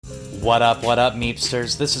What up,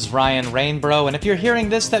 Meepsters? This is Ryan Rainbro, and if you're hearing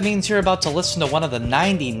this, that means you're about to listen to one of the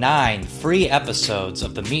 99 free episodes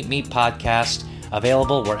of the Meet Me podcast,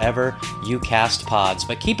 available wherever you cast pods.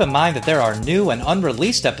 But keep in mind that there are new and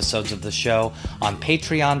unreleased episodes of the show on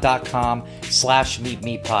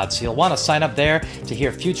patreon.com/meetmepod. So you'll want to sign up there to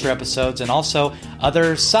hear future episodes and also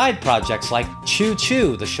other side projects like Choo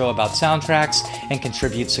Choo, the show about soundtracks, and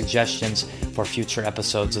contribute suggestions for future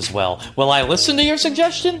episodes as well. Will I listen to your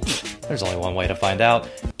suggestion? There's only one way to find out.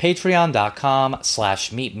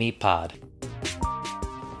 Patreon.com/meetmepod.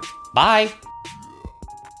 Bye!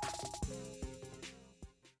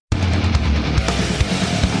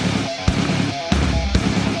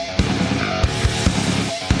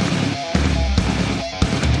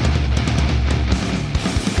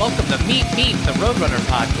 Welcome to Meet the Roadrunner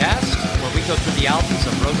podcast, where we go through the albums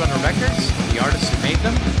of Roadrunner records, the artists who made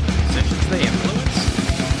them, the musicians they influence.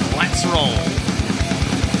 Let's roll!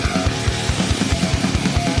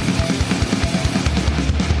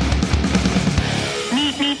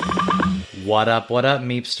 What up,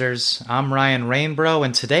 Meepsters? I'm Ryan Rainbro,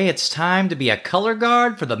 and today it's time to be a color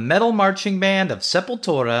guard for the metal marching band of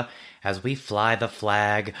Sepultura as we fly the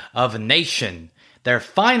flag of Nation, their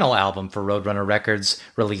final album for Roadrunner Records,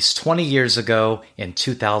 released 20 years ago in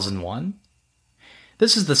 2001.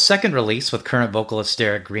 This is the second release with current vocalist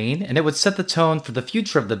Derrick Green, and it would set the tone for the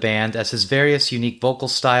future of the band as his various unique vocal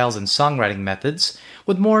styles and songwriting methods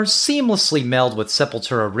would more seamlessly meld with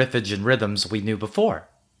Sepultura riffage and rhythms we knew before.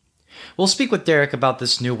 We'll speak with Derrick about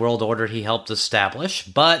this new world order he helped establish,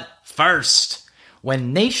 but first,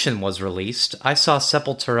 when Nation was released, I saw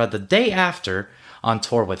Sepultura the day after on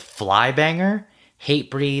tour with Flybanger,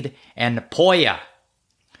 Hatebreed, and Puya.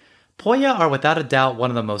 Puya are without a doubt one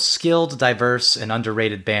of the most skilled, diverse, and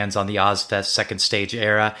underrated bands on the Ozfest second stage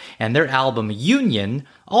era, and their album Union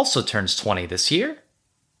also turns 20 this year.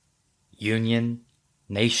 Union,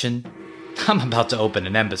 Nation, I'm about to open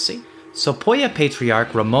an embassy. So Puya patriarch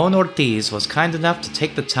Ramón Ortiz was kind enough to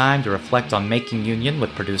take the time to reflect on making Union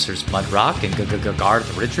with producers Mudrock and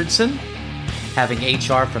Garth Richardson, having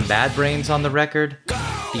HR from Bad Brains on the record,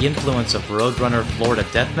 the influence of Roadrunner Florida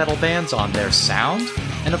death metal bands on their sound,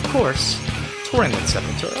 and of course, touring with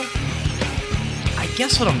Sepultura. I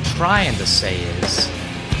guess what I'm trying to say is...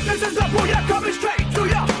 This is the Puya coming straight to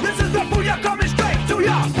ya! This is the Puya coming straight to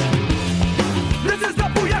ya! This is the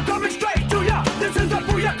Puya coming straight to ya! This is the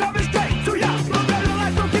Puya coming straight to ya!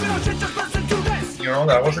 You know,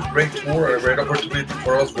 that was a great tour, a great opportunity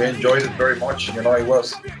for us. We enjoyed it very much. You know, it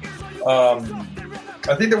was...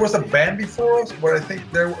 I think there was a band before us, but I think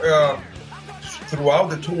there throughout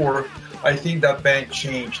the tour, I think that band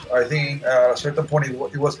changed. I think at a certain point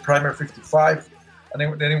it was Primer 55, and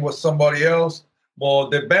then it was somebody else. But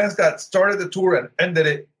the bands that started the tour and ended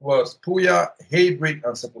it was Puya, Hatebreed,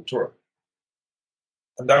 and Sepultura.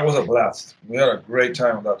 And that was a blast. We had a great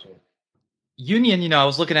time on that tour. Union, you know, I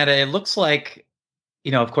was looking at it. It looks like,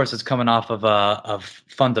 you know, of course, it's coming off of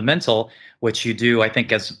Fundamental, which you do, I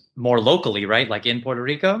think, as more locally, right? Like in Puerto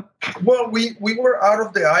Rico? Well, we were out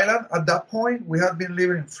of the island at that point. We had been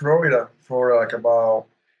living in Florida for like about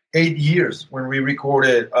 8 years when we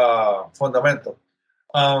recorded Fundamental.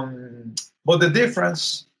 But the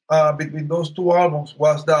difference between those two albums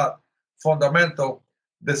was that Fundamental,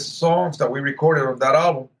 the songs that we recorded on that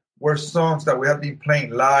album were songs that we had been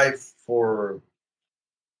playing live for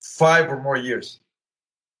 5 or more years.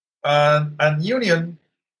 And Union,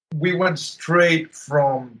 we went straight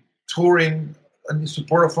from touring in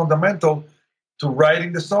support of Fundamental to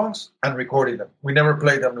writing the songs and recording them. We never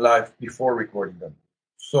played them live before recording them.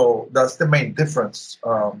 So that's the main difference.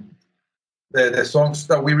 The songs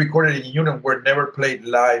that we recorded in Union were never played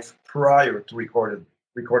live prior to recording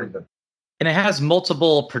them. And it has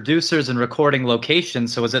multiple producers and recording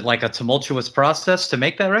locations. So was it like a tumultuous process to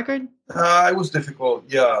make that record? It was difficult,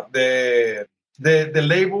 yeah. The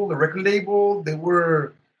label, the record label, they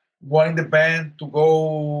were wanting the band to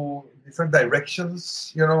go different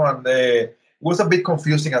directions, you know, and it was a bit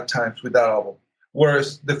confusing at times with that album.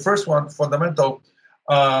 Whereas the first one, Fundamental,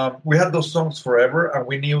 we had those songs forever, and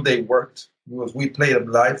we knew they worked because we played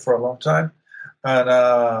them live for a long time, and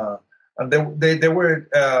they were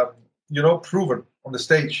you know, proven on the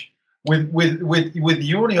stage. With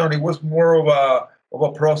Union, it was more of a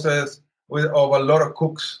process of a lot of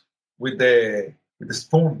cooks with the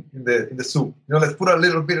spoon in the soup. You know, let's put a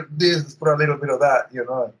little bit of this, let's put a little bit of that. You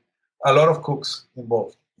know, a lot of cooks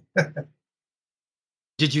involved.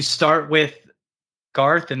 Did you start with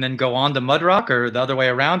Garth and then go on to Mudrock, or the other way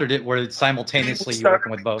around, or were it simultaneously you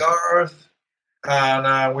working with both? Garth,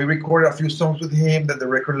 and we recorded a few songs with him. That the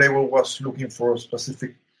record label was looking for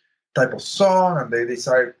specific type of song, and they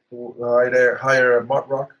decided to hire Mud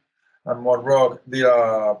Rock, and Mud Rock did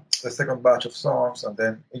the second batch of songs, and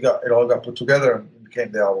then it all got put together and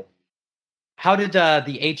became the album. How did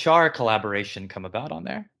the HR collaboration come about on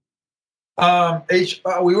there?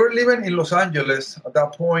 We were living in Los Angeles at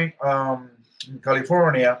that point, in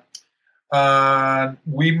California, and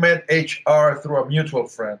we met HR through a mutual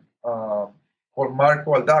friend called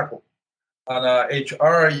Marco Aldaco. And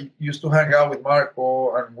HR used to hang out with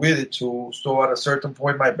Marco and with it too. So at a certain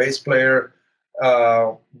point, my bass player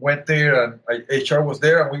went there, and HR was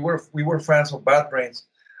there, and we were fans of Bad Brains,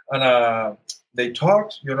 and they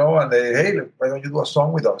talked, and they, hey, why don't you do a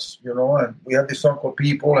song with us, And we had this song called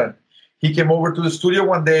People, and he came over to the studio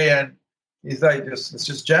one day, and he's like, let's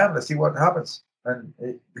just jam, let's see what happens. And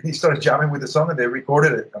he started jamming with the song, and they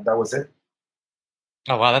recorded it, and that was it.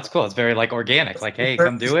 Oh wow, that's cool. It's very organic. Like, hey,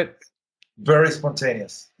 come do it. Very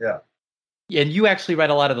spontaneous, yeah. And you actually write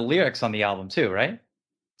a lot of the lyrics on the album too, right?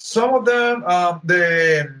 Some of them, at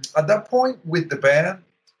that point with the band,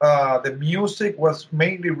 the music was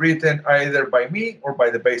mainly written either by me or by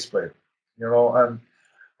the bass player, And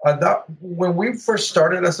when we first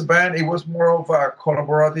started as a band, it was more of a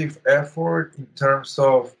collaborative effort in terms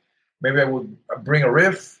of maybe I would bring a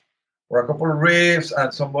riff or a couple of riffs,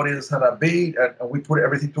 and somebody else had a beat, and we put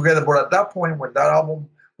everything together. But at that point, when that album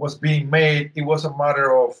was being made, it was a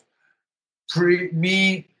matter of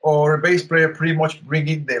me or a bass player pretty much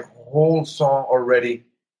bringing the whole song already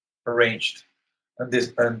arranged, and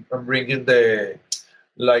bringing the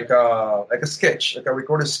like a sketch, like a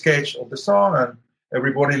recorded sketch of the song, and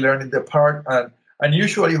everybody learning their part, and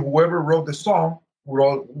usually whoever wrote the song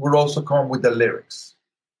would also come with the lyrics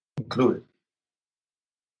included.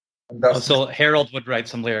 So Harold would write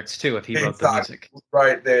some lyrics too if he wrote the music.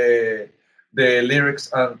 Right, the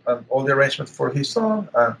lyrics and all the arrangements for his song,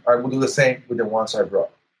 and I will do the same with the ones I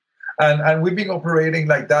brought. And we've been operating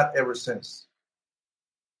like that ever since.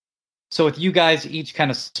 So with you guys each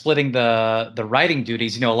kind of splitting the writing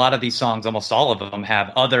duties, a lot of these songs, almost all of them,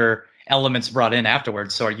 have other elements brought in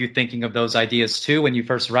afterwards. So are you thinking of those ideas too when you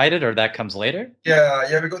first write it, or that comes later?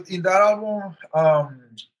 Yeah, because in that album,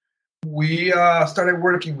 we started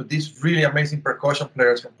working with these really amazing percussion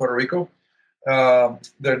players from Puerto Rico.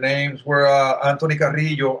 Their names were Anthony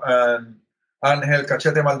Carrillo and Angel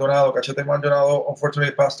Cachete Maldonado. Cachete Maldonado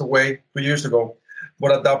unfortunately passed away 2 years ago,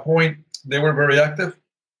 but at that point they were very active,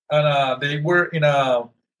 and they were in a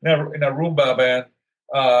rumba band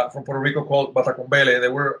from Puerto Rico called Batacumbele. They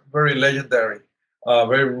were very legendary,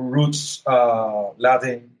 very roots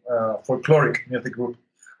Latin folkloric music group,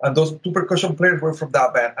 and those two percussion players were from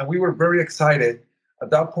that band, and we were very excited at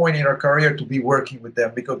that point in our career to be working with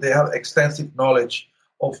them because they have extensive knowledge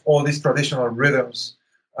of all these traditional rhythms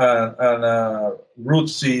and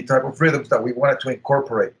rootsy type of rhythms that we wanted to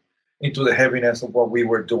incorporate into the heaviness of what we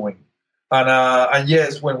were doing. And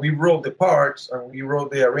yes, when we wrote the parts and we wrote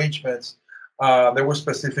the arrangements, there were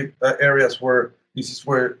specific areas where this is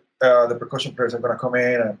where the percussion players are going to come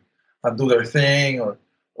in and do their thing,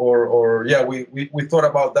 or we thought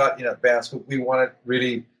about that in advance because we wanted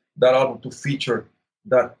really that album to feature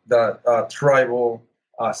that tribal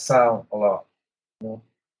sound a lot.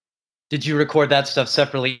 Did you record that stuff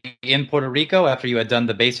separately in Puerto Rico after you had done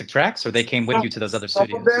the basic tracks, or they came with you to those other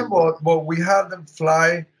studios? Some of them, but we had them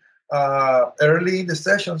fly early in the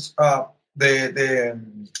sessions. The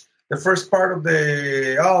first part of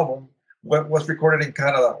the album was recorded in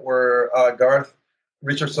Canada, where Garth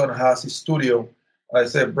Richardson has his studio. I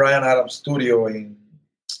said Brian Adams' studio on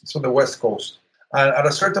the West Coast. And at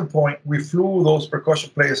a certain point, we flew those percussion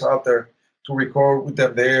players out there to record with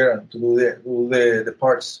them there and to do the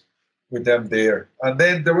parts with them there. And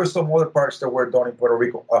then there were some other parts that were done in Puerto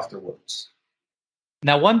Rico afterwards.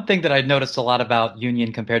 Now, one thing that I noticed a lot about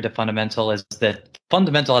Union compared to Fundamental is that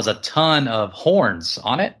Fundamental has a ton of horns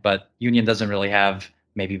on it, but Union doesn't really have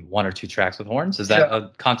maybe one or two tracks with horns. Is that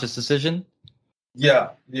a conscious decision? Yeah.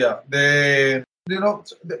 There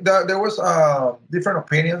was different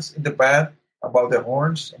opinions in the band about the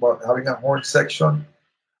horns, about having a horn section.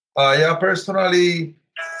 I personally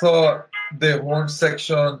thought the horn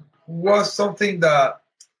section was something that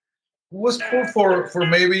was cool for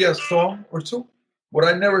maybe a song or two, but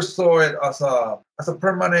I never saw it as a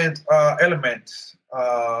permanent element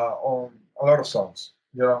on a lot of songs,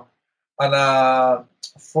 And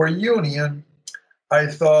for Union, I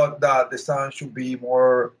thought that the sound should be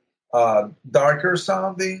more darker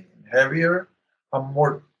sounding, heavier, and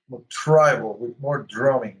more tribal, with more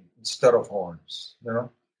drumming instead of horns, and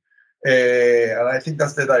I think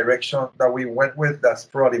that's the direction that we went with. That's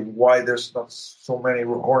probably why there's not so many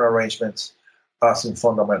horn arrangements as in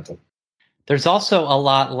Fundamental. There's also a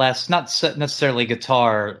lot less, not necessarily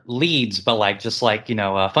guitar leads, but like just like,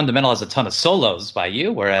 Fundamental has a ton of solos by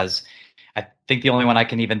you, whereas I think the only one I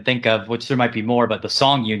can even think of, which there might be more, but the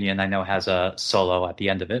Song Union I know has a solo at the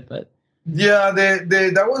end of it. But Yeah,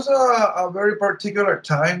 that was a very particular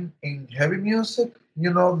time in heavy music.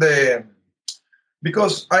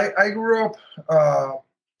 Because I grew up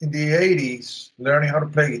in the 80s learning how to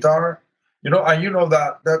play guitar, and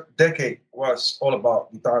that decade was all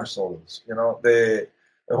about guitar solos. The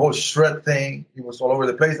whole shred thing, it was all over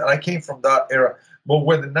the place. And I came from that era. But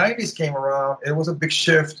when the 90s came around, it was a big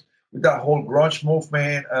shift with that whole grunge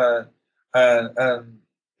movement. And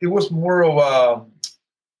it was more of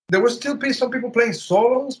there was still some people playing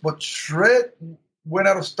solos, but shred went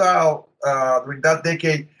out of style during that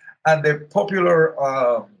decade. And the popular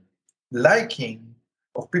liking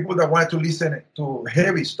of people that wanted to listen to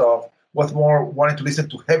heavy stuff was more wanting to listen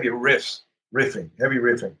to heavy heavy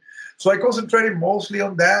riffing. So I concentrated mostly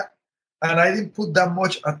on that, and I didn't put that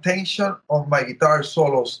much attention on my guitar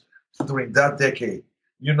solos during that decade.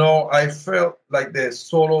 I felt like the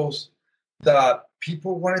solos that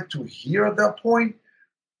people wanted to hear at that point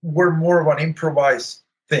were more of an improvised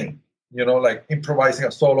thing, like improvising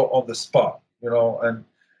a solo on the spot, and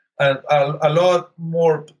a lot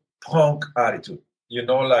more punk attitude,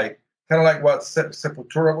 like kind of like what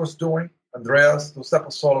Sepultura was doing. Andreas, those type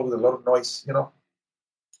of solo with a lot of noise,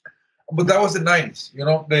 But that was the 90s,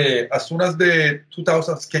 as soon as the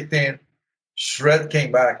 2000s kicked in, shred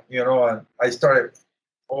came back, and I started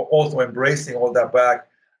also embracing all that back.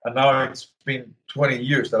 And now it's been 20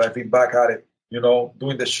 years that I've been back at it,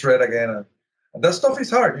 doing the shred again. And that stuff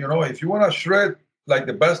is hard, if you want to shred like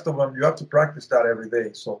the best of them, you have to practice that every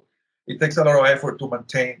day. So it takes a lot of effort to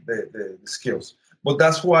maintain the skills. But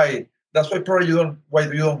that's why probably you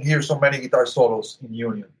don't hear so many guitar solos in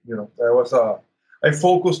Union. I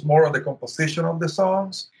focused more on the composition of the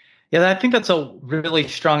songs. yeah, I think that's a really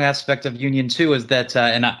strong aspect of Union too, is that,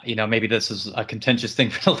 maybe this is a contentious thing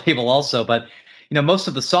for the label also, but most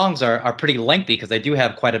of the songs are pretty lengthy because they do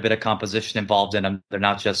have quite a bit of composition involved in them. They're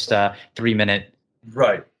not just 3-minute.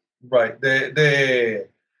 Right. The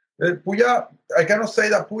Puya, I cannot say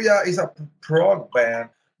that Puya is a prog band,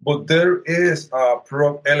 but there is a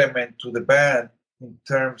prog element to the band in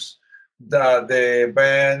terms that the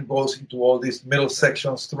band goes into all these middle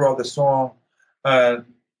sections throughout the song, and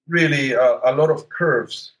really a lot of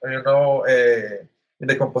curves, in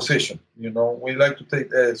the composition. We like to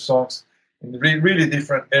take songs in really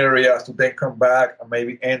different areas to then come back and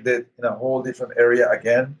maybe end it in a whole different area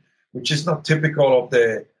again, which is not typical of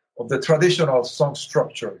the traditional song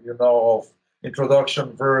structure, of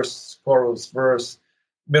introduction, verse, chorus, verse,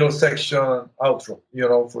 middle section, outro,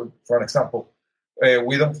 for an example.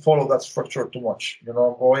 We don't follow that structure too much,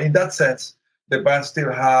 Or in that sense, the band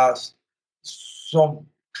still has some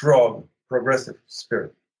progressive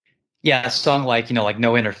spirit. Yeah, a song like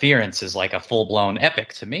No Interference is like a full-blown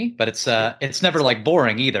epic to me, but it's never like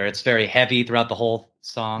boring either. It's very heavy throughout the whole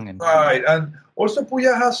song. Right, and also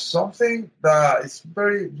Puya has something that is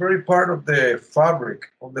very, very part of the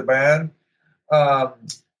fabric of the band.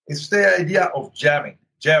 It's the idea of jam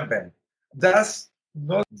band. That's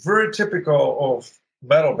not very typical of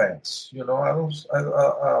metal bands. Metal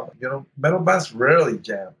bands rarely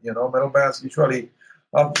jam. Metal bands usually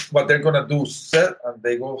what they're gonna do set and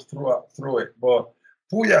they go through it. But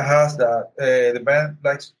Puya has that. The band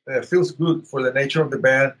feels good for the nature of the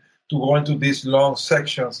band to go into these long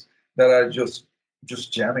sections that are just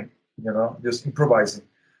jamming, just improvising.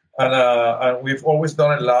 And we've always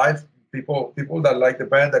done it live. People that like the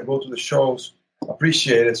band that go to the shows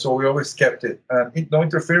appreciate it, so we always kept it. And No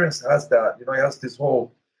Interference has that. It has this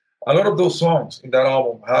whole. A lot of those songs in that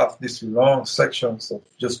album have these long sections of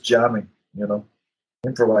just jamming,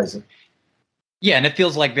 improvising. Yeah, and it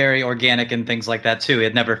feels like very organic and things like that too.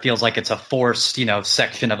 It never feels like it's a forced,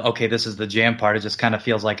 section of, okay, this is the jam part. It just kind of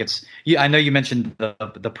feels like it's. I know you mentioned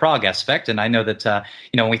the prog aspect, and I know that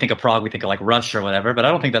when we think of prog, we think of like Rush or whatever. But I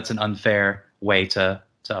don't think that's an unfair way to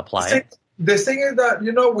apply it. The thing is that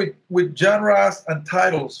with genres and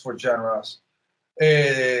titles for genres,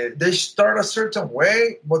 they start a certain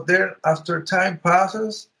way, but then after time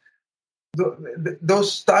passes,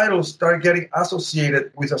 those titles start getting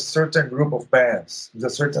associated with a certain group of bands, with a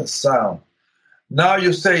certain sound. Now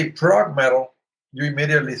you say prog metal, you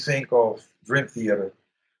immediately think of Dream Theater,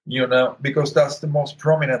 because that's the most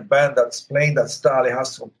prominent band that's playing that style.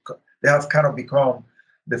 They have kind of become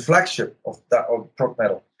the flagship of prog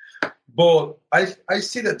metal. But I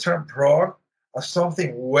see the term prog as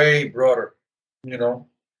something way broader,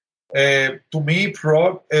 To me,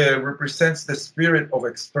 prog represents the spirit of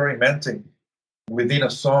experimenting within a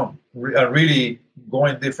song, really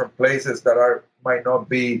going different places that might not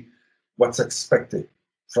be what's expected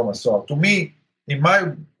from a song. To me, in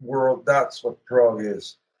my world, that's what prog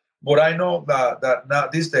is. But I know that now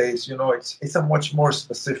these days, it's a much more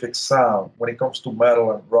specific sound when it comes to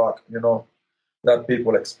metal and rock, that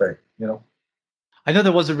people expect. I know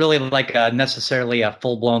there wasn't really like necessarily a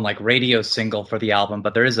full blown like radio single for the album,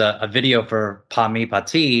 but there is a video for Pa Mi Pa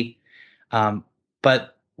Ti.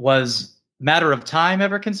 But was Matter of Time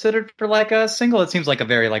ever considered for like a single? It seems like a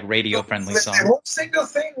very like radio friendly song. The whole single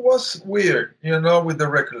thing was weird, with the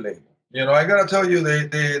record label. I gotta tell you,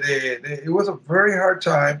 it was a very hard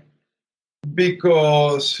time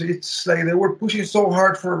because it's like they were pushing so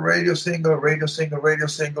hard for a radio single,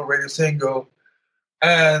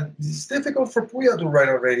 and it's difficult for Puya to write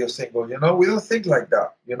a radio single. We don't think like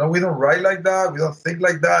that. We don't write like that. We don't think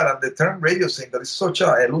like that. And the term radio single is such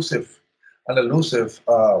an elusive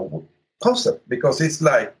concept because it's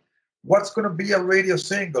like, what's going to be a radio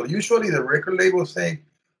single? Usually the record labels think,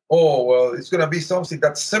 oh, well, it's going to be something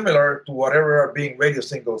that's similar to whatever are being radio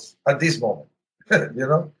singles at this moment,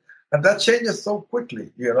 And that changes so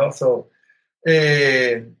quickly, So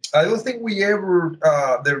I don't think we ever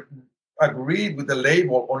agreed with the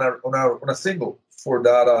label on a single for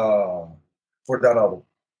that album,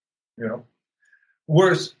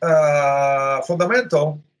 Whereas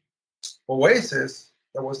Fundamental Oasis,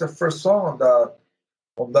 that was the first song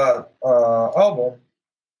on that album.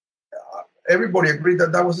 Everybody agreed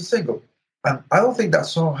that was a single, and I don't think that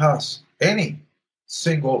song has any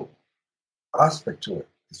single aspect to it.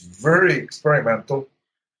 It's very experimental.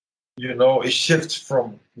 It shifts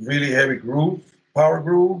from really heavy groove, power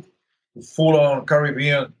groove, to full-on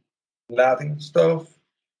Caribbean Latin stuff,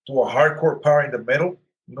 to a hardcore power in the middle.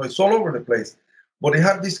 It's all over the place. But it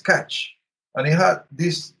had this catch, and it had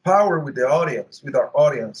this power with our audience.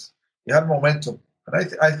 It had momentum.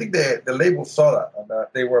 And I think the label saw that, and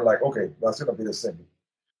they were like, okay, that's going to be the single.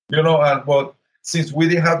 But since we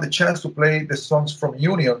didn't have the chance to play the songs from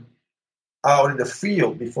Union out in the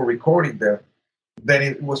field before recording them, then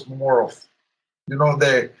it was more of,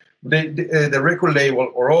 the record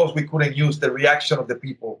label or us, we couldn't use the reaction of the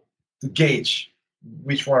people to gauge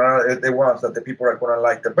which one are the ones that the people are going to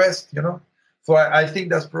like the best, So I think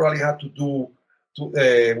that's probably had to do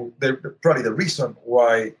probably the reason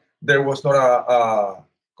why there was not a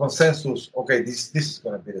consensus. Okay, this is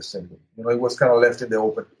going to be the single. It was kind of left in the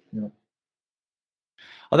open.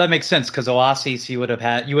 Well, that makes sense because Oasis, you would have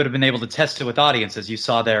been able to test it with audiences. You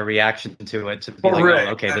saw their reaction to it to be like,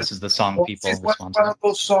 oh, okay, this is the song people respond to. One of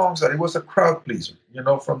those songs that it was a crowd pleaser.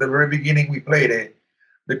 From the very beginning we played it,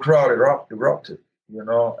 the crowd erupted.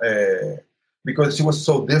 Because it was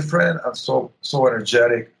so different and so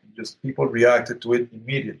energetic. Just people reacted to it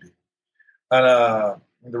immediately, and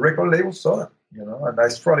the record label saw that. And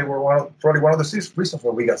that's probably one of the reasons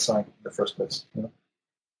why we got signed in the first place.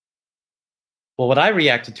 Well, what I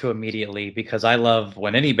reacted to immediately, because I love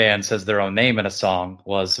when any band says their own name in a song,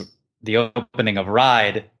 was the opening of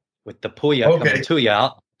Ride with the Puya coming to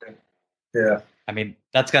ya. Yeah. I mean,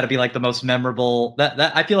 that's got to be like the most memorable. That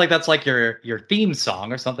I feel like that's like your theme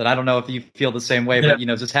song or something. I don't know if you feel the same way, but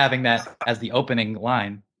just having that as the opening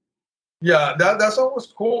line. Yeah, that song was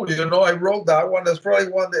cool. I wrote that one. That's probably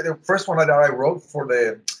the first one that I wrote for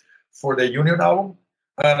the Union album,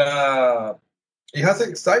 and it has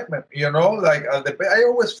excitement. Like I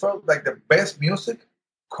always felt like the best music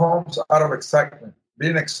comes out of excitement,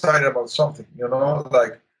 being excited about something.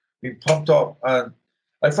 Like being pumped up, and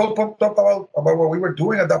I felt pumped up about what we were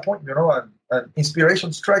doing at that point. And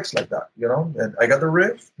inspiration strikes like that. And I got the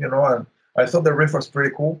riff. And I thought the riff was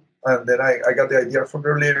pretty cool. And then I got the idea from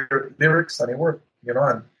the lyrics, and it worked,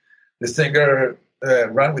 and the singer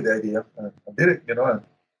ran with the idea and did it, and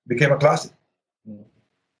became a classic.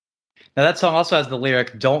 Now that song also has the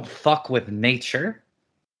lyric, "Don't fuck with nature."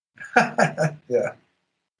 Yeah.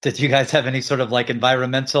 Did you guys have any sort of like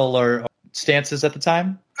environmental or stances at the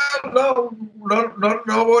time? No,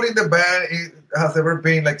 nobody in the band has ever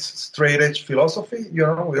been like straight edge philosophy. We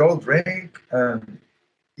all drink and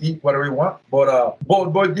eat whatever we want, but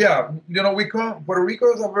yeah, Puerto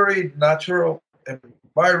Rico is a very natural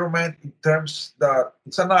environment in terms that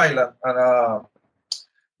it's an island, and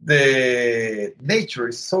the nature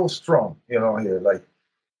is so strong, here, like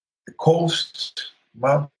the coast,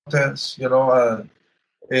 mountains, and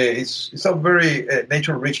it's a very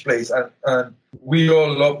nature-rich place, and we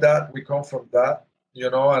all love that. We come from that,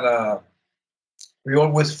 and we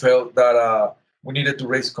always felt that we needed to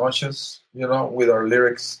raise conscience, with our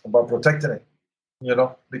lyrics about protecting it,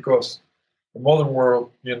 because the modern world,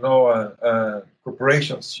 and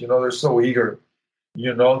corporations, they're so eager,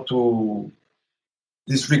 to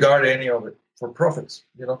disregard any of it for profits,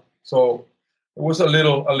 So it was a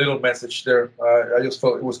little message there. I just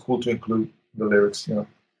felt it was cool to include the lyrics, No,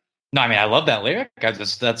 I mean, I love that lyric.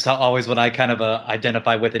 That's always what I kind of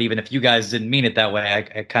identify with it. Even if you guys didn't mean it that way,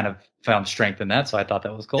 I kind of found strength in that. So I thought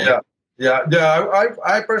that was cool. Yeah.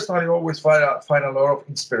 I personally always find a lot of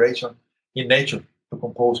inspiration in nature to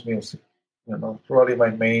compose music. Probably my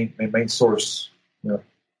main source.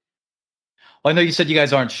 Well, I know you said you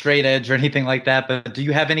guys aren't straight edge or anything like that, but do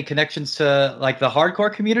you have any connections to like the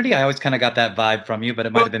hardcore community? I always kind of got that vibe from you, but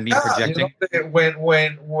it might have been me projecting. When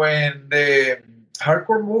the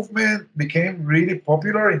hardcore movement became really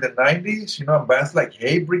popular in the 90s, bands like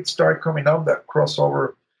Hatebreed started coming up, that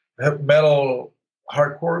crossover metal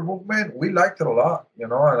hardcore movement. We liked it a lot,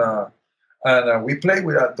 and we played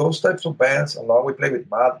with those types of bands a lot. We played with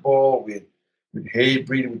Madball, with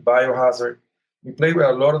Hatebreed, with Biohazard. We played with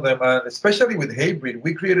a lot of them, and especially with Hatebreed,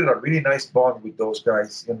 we created a really nice bond with those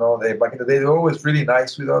guys. Back in the day, they were always really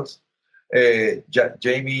nice with us.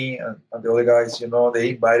 Jamie and the other guys, they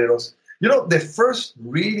invited us. The first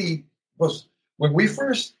really was when we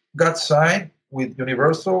first got signed with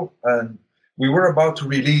Universal and we were about to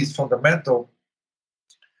release Fundamental.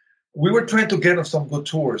 We were trying to get on some good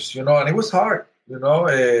tours, and it was hard.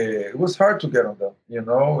 It was hard to get on them.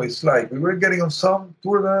 It's like we were getting on some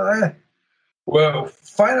tour. Well,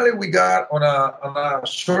 finally we got on a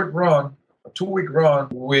short run, a 2-week run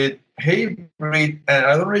with Hatebreed, and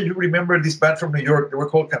I don't know if you remember this band from New York. They were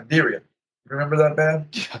called Candiria. Remember that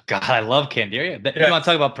band? God, I love Candiria. If you want to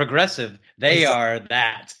talk about progressive, they are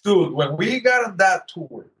that. Dude, when we got on that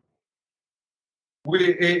tour,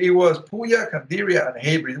 it was Puya, Candiria, and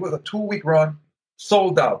Hatebreed. It was a 2-week run,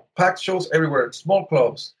 sold out, packed shows everywhere, small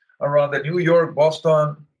clubs around the New York,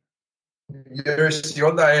 Boston, New Jersey,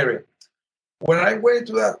 all that area. When I went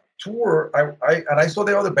to that tour, I saw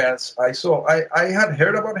the other bands. I had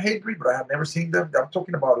heard about Hatebreed, but I had never seen them. I'm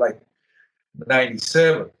talking about like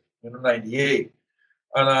 97, 98.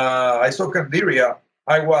 And I saw Candiria.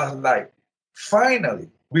 I was like,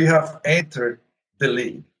 finally, we have entered the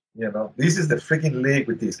league. This is the freaking league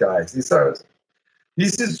with these guys. This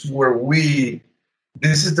is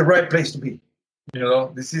the right place to be.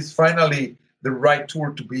 This is finally the right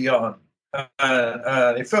tour to be on.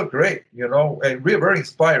 And it felt great, and really very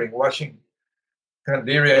inspiring watching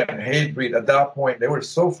Candiria and Hatebreed at that point. They were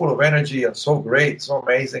so full of energy and so great, so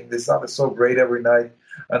amazing. They sounded so great every night,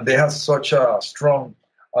 and they had such a strong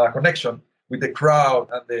connection with the crowd.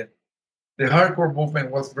 And the hardcore movement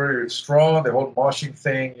was very strong. The whole moshing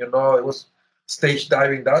thing, it was stage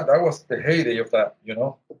diving. That was the heyday of that,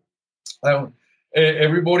 And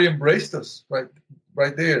everybody embraced us,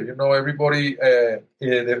 right there. Everybody,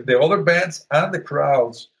 the other bands and the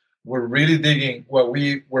crowds were really digging what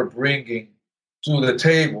we were bringing to the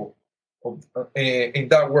table in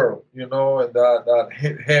that world, that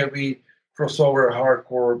heavy crossover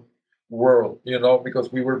hardcore world, because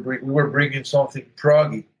we were bringing something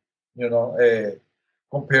proggy,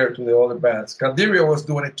 compared to the other bands. Candiria was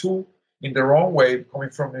doing it too in their own way, coming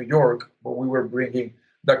from New York, but we were bringing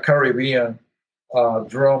the Caribbean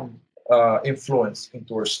drum influence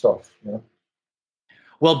into our stuff.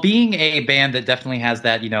 Well, being a band that definitely has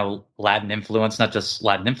that, Latin influence, not just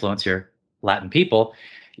Latin influence, you're Latin people,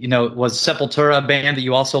 was Sepultura a band that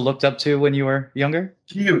you also looked up to when you were younger?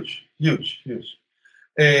 Huge.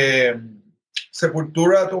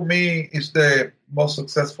 Sepultura to me is the most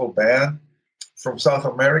successful band from South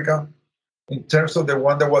America in terms of the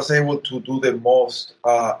one that was able to do the most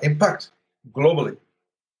impact globally.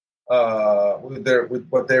 With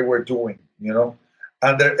what they were doing,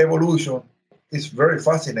 and their evolution is very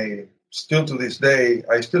fascinating. Still to this day,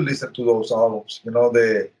 I still listen to those albums.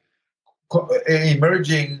 The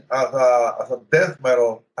emerging as a death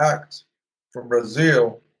metal act from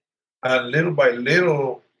Brazil, and little by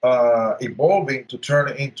little evolving to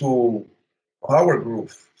turn into power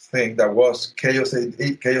groove thing that was Chaos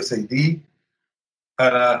AD,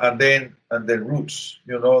 and then Roots.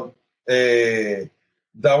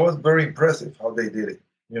 That was very impressive how they did it,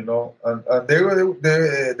 and they were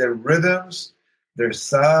their rhythms, their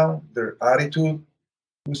sound, their attitude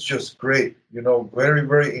was just great, very,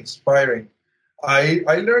 very inspiring. I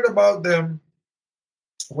learned about them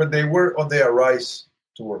when they were on the Arise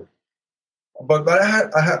tour, but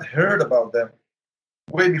I had heard about them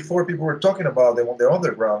way before people were talking about them on the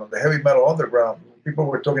underground, on the heavy metal underground. People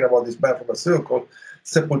were talking about this band from Brazil called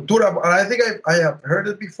Sepultura, and I think I have heard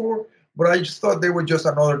it before. But I just thought they were just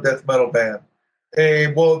another death metal band.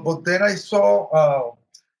 But then I saw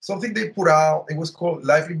something they put out. It was called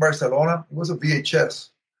Live in Barcelona. It was a VHS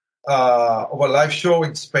of a live show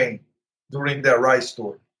in Spain during the Rise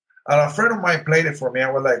tour. And a friend of mine played it for me.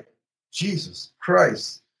 I was like, Jesus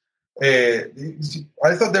Christ.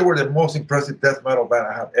 I thought they were the most impressive death metal band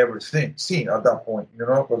I had ever seen at that point,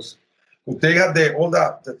 because they had all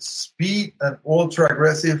that speed and ultra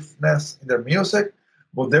aggressiveness in their music,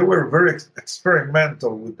 but they were very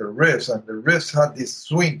experimental with the riffs, and the riffs had this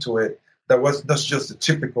swing to it that was not just a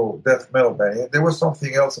typical death metal band. There was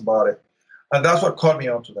something else about it, and that's what caught me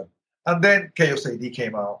onto them. And then Chaos AD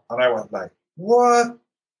came out, and I was like, what?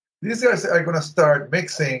 These guys are going to start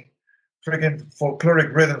mixing freaking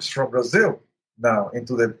folkloric rhythms from Brazil now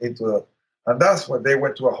into the, and that's when they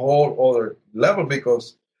went to a whole other level,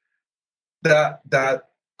 because that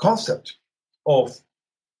concept of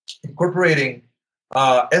incorporating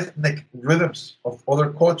ethnic rhythms of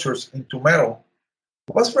other cultures into metal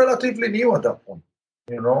was relatively new at that point.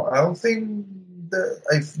 I don't think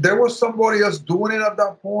if there was somebody else doing it at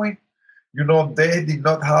that point, they did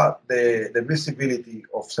not have the visibility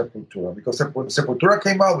of Sepultura, because when Sepultura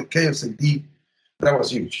came out with Chaos AD, that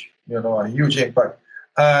was huge, a huge impact.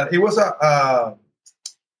 And it was a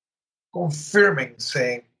confirming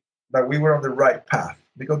saying that we were on the right path,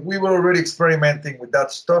 because we were already experimenting with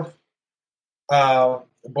that stuff.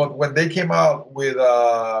 But when they came out with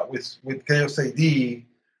Chaos AD, we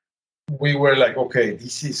were like, okay,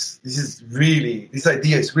 this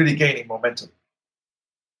idea is really gaining momentum.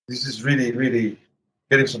 This is really, really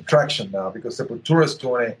getting some traction now, because Sepultura is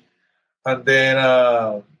doing it. And then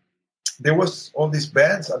there was all these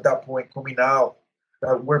bands at that point coming out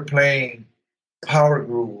that were playing power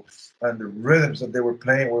grooves, and the rhythms that they were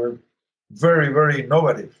playing were very, very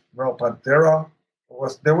innovative. Pantera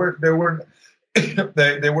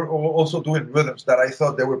they were also doing rhythms that I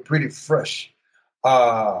thought they were pretty fresh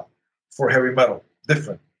for heavy metal,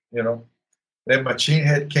 different. Then Machine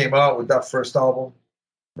Head came out with that first album,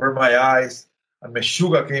 Burn My Eyes, and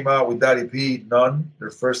Meshuggah came out with that EP, None, their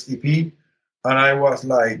first EP, and I was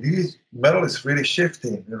like, this metal is really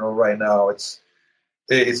shifting, right now. It's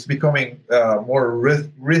becoming more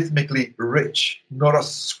rhythmically rich, not as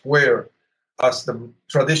square as the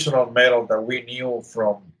traditional metal that we knew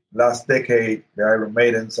from last decade, the Iron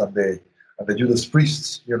Maidens and the Judas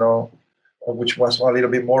Priests, which was a little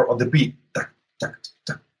bit more on the beat.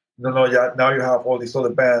 Now you have all these other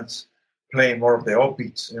bands playing more of the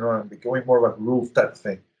upbeats, and becoming more of a groove type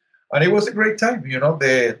thing. And it was a great time, so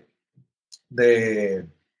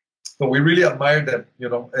we really admired them,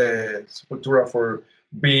 Sepultura, for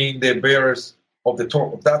being the bearers of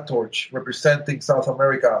that torch, representing South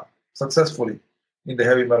America successfully in the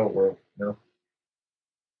heavy metal world,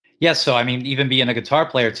 Yeah, so I mean, even being a guitar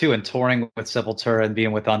player too, and touring with Sepultura and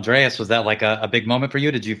being with Andreas, was that like a big moment for you?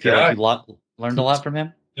 Did you feel like you learned a lot from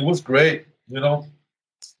him? It was great,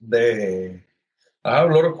 I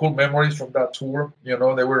have a lot of cool memories from that tour. They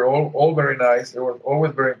were all very nice. It was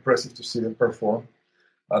always very impressive to see them perform.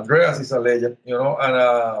 Andreas is a legend,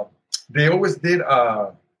 and they always did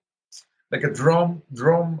like a drum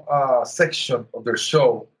section of their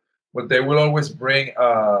show, where they will always bring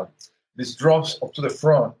these drums up to the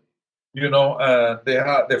front, and they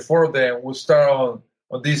had the four of them would start on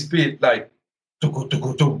this beat like tuku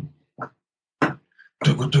tuku tum,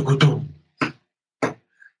 tuku tuku tum,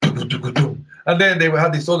 tuku tuku tum, and then they would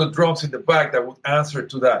have these other drums in the back that would answer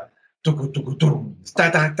to that tuku tuku tum, ta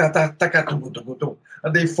ta ta ta ta tuku tuku tum,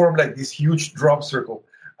 and they formed like this huge drum circle.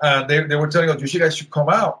 And they were telling us, you guys should come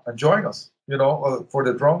out and join us, for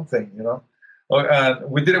the drum thing, And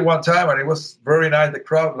we did it one time, and it was very nice. The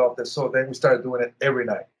crowd loved it. So then we started doing it every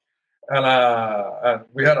night. And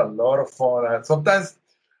we had a lot of fun. And sometimes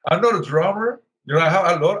I'm not a drummer. I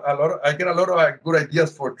have I get a lot of good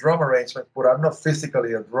ideas for drum arrangements, but I'm not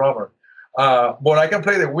physically a drummer. But I can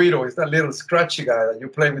play the Widow. It's that little scratchy guy that you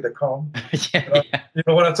play with the comb. Yeah. You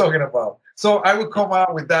know what I'm talking about. So I would come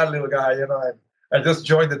out with that little guy, and I just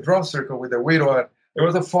joined the drum circle with the Widow. And it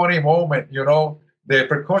was a funny moment, The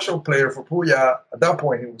percussion player for Puya, at that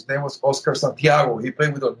point, his name was Oscar Santiago. He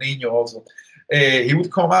played with Don Niño also. He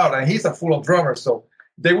would come out, and he's a full-on drummer. So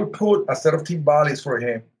they would put a set of timbales for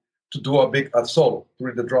him to do a solo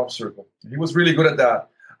during the drum circle. He was really good at that.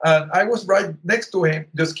 And I was right next to him,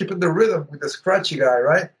 just keeping the rhythm with the scratchy guy,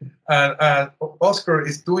 right? And Oscar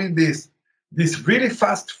is doing this really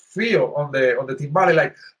fast feel on the timbale,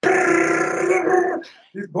 like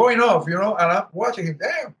he's going off, and I'm watching him,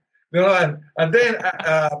 damn, and then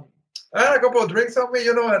I had a couple of drinks on me,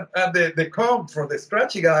 and the comb for the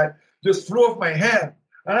scratchy guy just flew off my hand,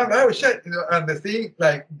 and I'm like, oh shit, and the thing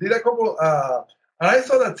like did a couple, and I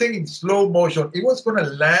saw that thing in slow motion. It was gonna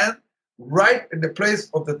land right in the place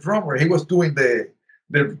of the drummer. He was doing the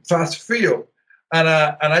fast feel, and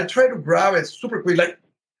I tried to grab it super quick, like,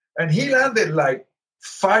 and he landed like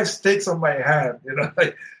 5 sticks on my hand,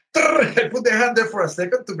 like I put the hand there for a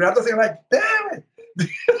second to grab the thing, like, damn it.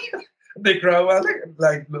 The crowd was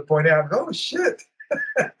like pointing out, oh shit.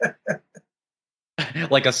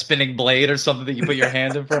 Like a spinning blade or something that you put your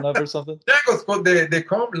hand in front of or something? Yeah, because the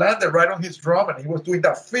comb landed right on his drum and he was doing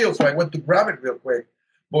that feel, so I went to grab it real quick.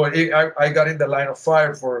 But I got in the line of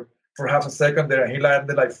fire for half a second there, and he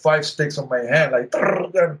landed like 5 sticks on my hand, like,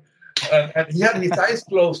 and he had his eyes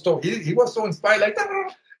closed, so he was so inspired, like,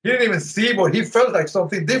 he didn't even see, but he felt like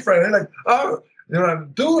something different. And like, oh,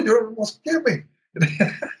 dude, you almost killed me.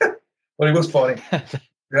 But it was funny.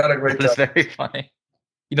 We had a great time. It's very funny.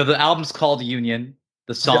 The album's called Union.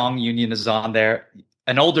 The song Union is on there.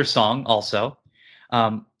 An older song also.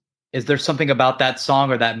 Is there something about that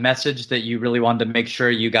song or that message that you really wanted to make sure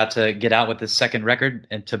you got to get out with the second record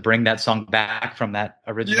and to bring that song back from that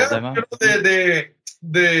original demo?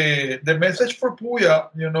 The message for Puya,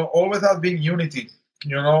 always has been unity,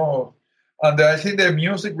 and I think the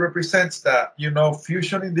music represents that,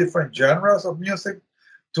 fusioning different genres of music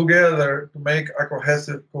together to make a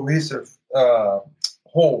cohesive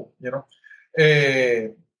whole,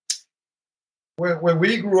 When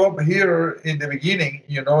we grew up here in the beginning,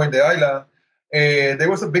 in the island, there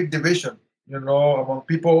was a big division, among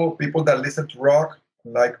people that listen to rock,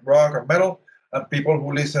 like rock and metal, and people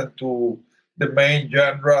who listen to the main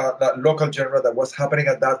genre, that local genre that was happening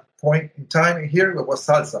at that point in time here, it was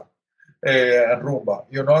salsa and rumba.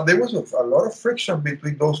 There was a lot of friction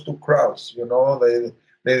between those two crowds.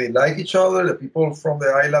 They didn't like each other. The people from the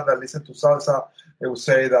island that listen to salsa, they would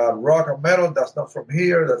say that rock and metal, that's not from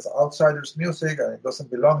here, that's outsiders' music, and it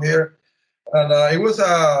doesn't belong here. And it was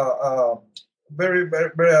a very,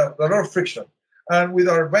 very, very, a lot of friction. And with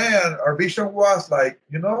our band, our vision was like,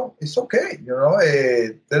 it's okay.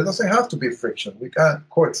 There doesn't have to be friction. We can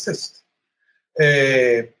coexist.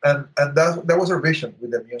 And that was our vision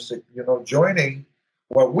with the music, joining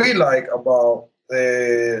what we like about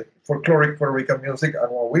folkloric Puerto Rican music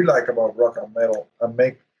and what we like about rock and metal, and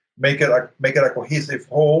make it a cohesive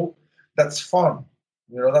whole that's fun.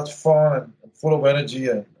 That's fun and full of energy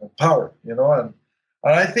and power. And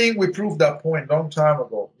I think we proved that point a long time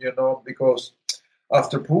ago. Because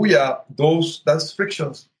after Puya, those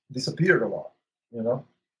frictions disappeared a lot.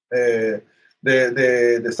 The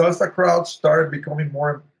salsa crowd started becoming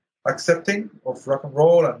more accepting of rock and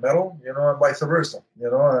roll and metal, and vice versa.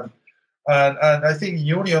 And I think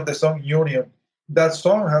Union, the song Union, that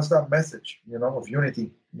song has that message, of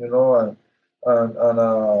unity, and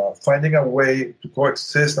finding a way to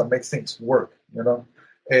coexist and make things work,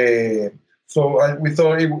 So we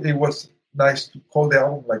thought it was nice to call the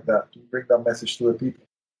album like that, to bring that message to the people.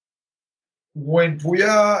 When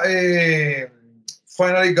Puya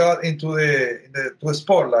finally got into the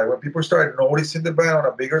spotlight, when people started noticing the band on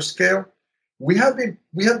a bigger scale, we had been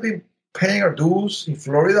paying our dues in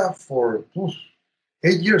Florida for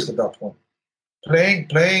 8 years at that point,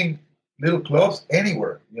 playing little clubs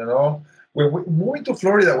anywhere. When we moving to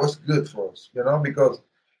Florida was good for us, because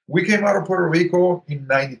we came out of Puerto Rico in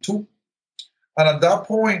 '92, and at that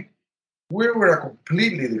point we were a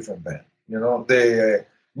completely different band. We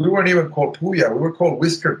weren't even called Puya; we were called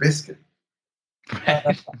Whisker Biscuit.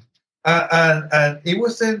 And it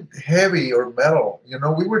wasn't heavy or metal.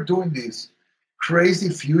 We were doing this crazy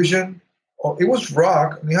fusion. It was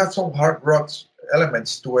rock, and it had some hard rock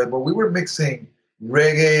elements to it, but we were mixing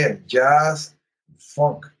reggae and jazz, and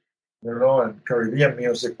funk, and Caribbean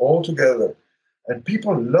music all together. And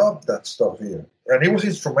people loved that stuff here. And it was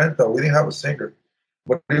instrumental. We didn't have a singer,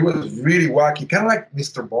 but it was really wacky, kind of like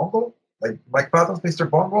Mr. Bungle, like Mike Patton's Mr.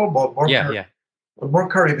 Bungle, but more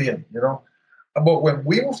Caribbean, But when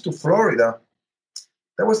we moved to Florida,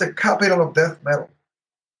 that was the capital of death metal.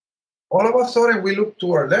 All of a sudden, we looked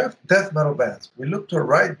to our left, death metal bands. We looked to our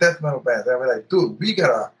right, death metal bands. And we're like, dude, we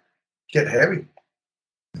gotta get heavy.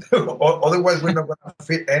 Otherwise, we're not gonna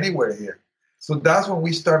fit anywhere here. So that's when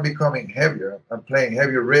we start becoming heavier and playing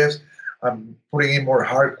heavier riffs and putting in more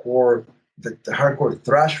hardcore, the hardcore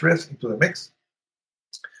thrash riffs into the mix.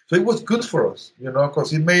 So it was good for us,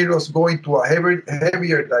 because it made us go into a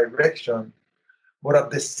heavier direction, but at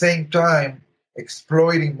the same time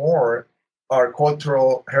exploiting more our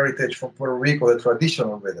cultural heritage from Puerto Rico, the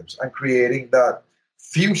traditional rhythms, and creating that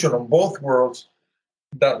fusion on both worlds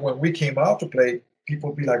that when we came out to play, people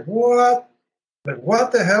would be like, what? Like,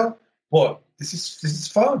 what the hell? But this is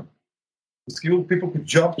fun. People could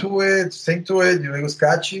jump to it, sing to it, it was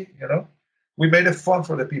catchy, We made it fun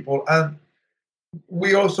for the people. And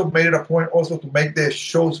we also made it a point also to make the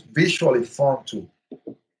shows visually fun too.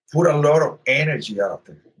 Put a lot of energy out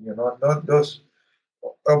there, not those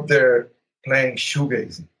up there playing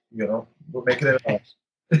shoegazing, But making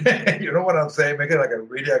it, you know what I'm saying, make it like a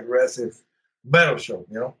really aggressive metal show,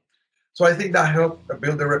 So I think that helped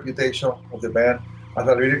build the reputation of the band as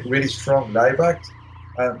a really, really strong live act.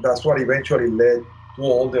 And that's what eventually led to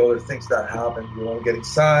all the other things that happened, getting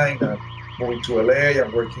signed and moving to LA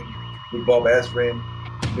and working with Bob Ezrin,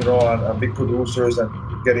 and big producers and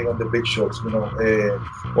getting on the big shows,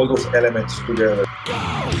 all those elements together.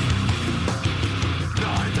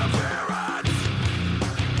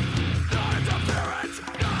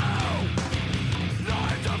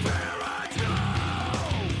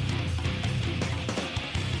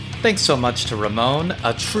 Thanks so much to Ramón,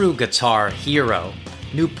 a true guitar hero.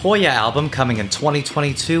 New Puya album coming in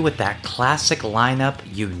 2022 with that classic lineup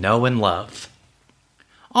you know and love.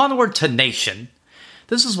 Onward to Nation.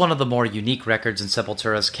 This is one of the more unique records in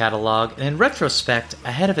Sepultura's catalog, and in retrospect,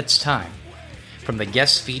 ahead of its time. From the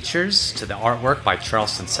guest features to the artwork by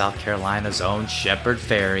Charleston, South Carolina's own Shepard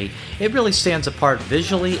Fairey, it really stands apart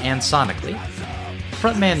visually and sonically.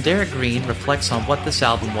 Frontman Derrick Green reflects on what this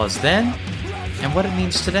album was then and what it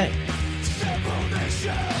means today.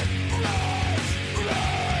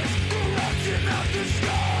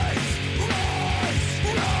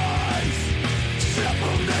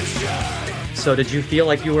 So did you feel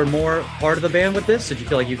like you were more part of the band with this? Did you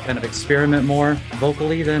feel like you kind of experiment more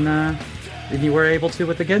vocally than you were able to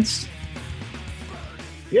with Against?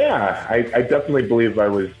 Yeah, I definitely believe I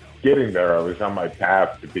was getting there. I was on my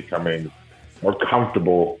path to becoming more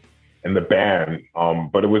comfortable in the band.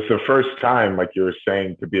 But it was the first time, like you were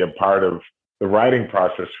saying, to be a part of the writing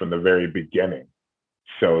process from the very beginning.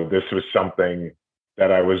 So this was something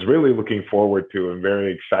that I was really looking forward to and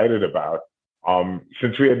very excited about.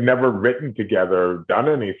 Since we had never written together, done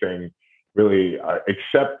anything really,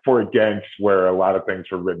 except for Against, where a lot of things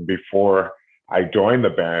were written before I joined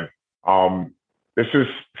the band. This was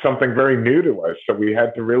something very new to us. So we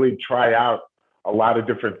had to really try out a lot of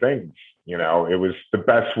different things. It was the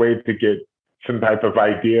best way to get some type of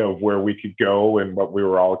idea of where we could go and what we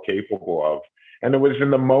were all capable of. And it was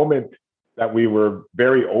in the moment that we were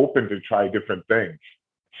very open to try different things.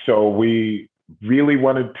 So we really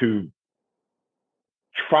wanted to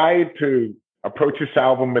try to approach this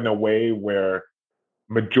album in a way where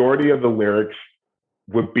majority of the lyrics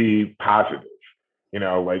would be positive,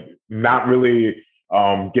 like not really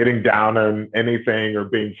getting down on anything or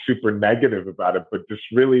being super negative about it, but just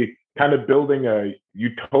really kind of building a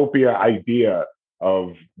utopia idea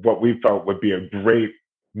of what we felt would be a great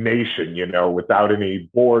nation, without any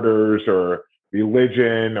borders or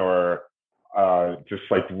religion or just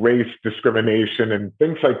like race discrimination and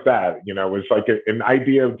things like that. It was like an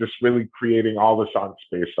idea of just really creating all the songs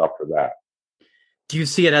based off of that. Do you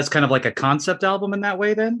see it as kind of like a concept album in that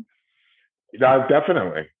way then?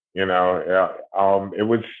 Definitely. It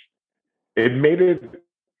made it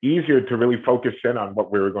easier to really focus in on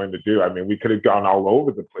what we were going to do. I mean, we could have gone all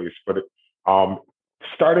over the place, but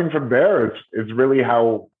starting from there is really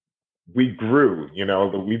how we grew.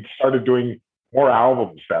 We started doing more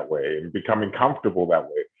albums that way and becoming comfortable that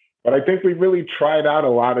way. But I think we really tried out a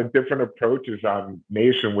lot of different approaches on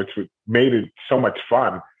Nation, which made it so much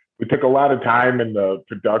fun. We took a lot of time in the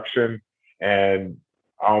production, and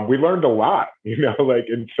we learned a lot,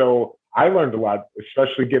 and so I learned a lot,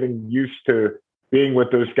 especially getting used to being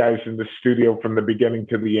with those guys in the studio from the beginning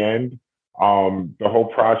to the end, the whole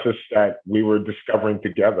process that we were discovering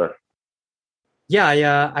together.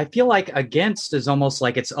 Yeah, I feel like Against is almost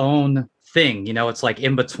like its own thing. It's like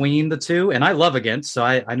in between the two, and I love Against, so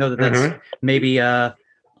I know that's maybe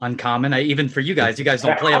uncommon. Even for you guys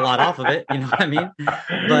don't play a lot off of it, you know what I mean?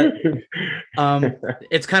 But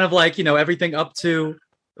it's kind of like, everything up to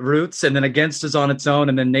Roots, and then Against is on its own,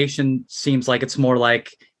 and then Nation seems like it's more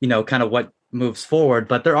like, kind of what moves forward.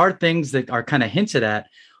 But there are things that are kind of hinted at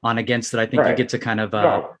on Against that I think you get to kind of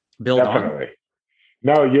build definitely. on.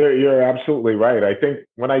 No, you're absolutely right. I think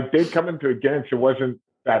when I did come into Against, it wasn't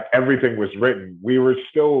that everything was written. We were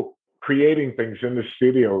still creating things in the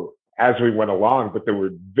studio as we went along, but there were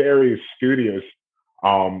various studios,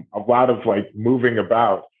 a lot of like moving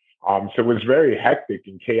about. So it was very hectic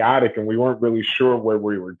and chaotic, and we weren't really sure where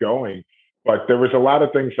we were going. But there was a lot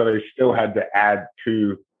of things that I still had to add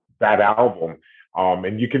to that album.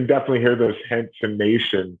 And you can definitely hear those hints in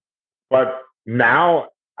Nation. But now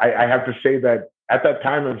I have to say that at that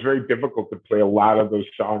time, it was very difficult to play a lot of those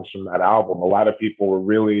songs from that album. A lot of people were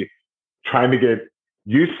really trying to get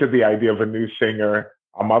used to the idea of a new singer.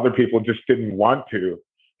 Other people just didn't want to.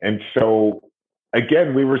 And so,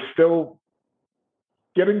 again, we were still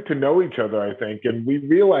getting to know each other, I think. And we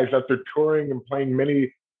realized after touring and playing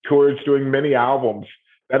many tours, doing many albums,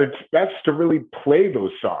 that it's best to really play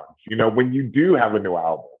those songs, when you do have a new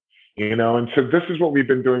album. And so this is what we've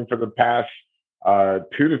been doing for the past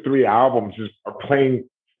 2 to 3 albums, is are playing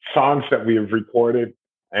songs that we have recorded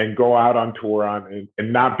and go out on tour on,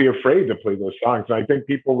 and not be afraid to play those songs. And I think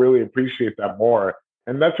people really appreciate that more.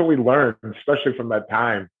 And that's what we learned, especially from that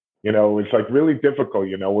time. It's like really difficult.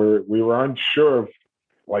 We were unsure of,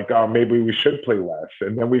 like, oh, maybe we should play less.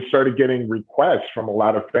 And then we started getting requests from a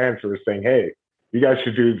lot of fans who were saying, hey, you guys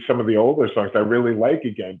should do some of the older songs I really like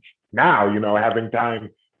again. Now, having time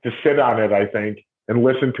to sit on it, I think, and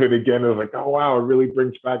listen to it again, it was like, oh, wow, it really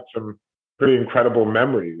brings back some pretty incredible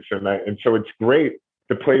memories. And so it's great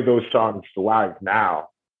to play those songs live now.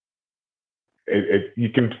 You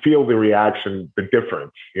can feel the reaction, the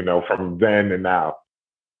difference, from then and now.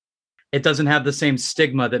 It doesn't have the same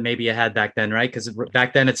stigma that maybe you had back then, right? Because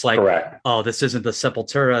back then it's like, correct. Oh, this isn't the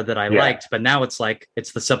Sepultura that I liked, but now it's like,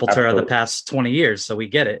 it's the Sepultura of the past 20 years. So we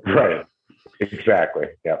get it. Right. Exactly.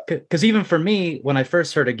 Yeah. Because even for me, when I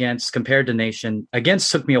first heard Against compared to Nation,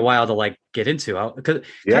 Against took me a while to like get into. Because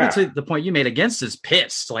kind of to the point you made, Against is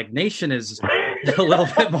pissed. Like Nation is a little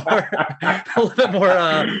bit more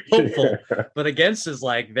hopeful, but Against is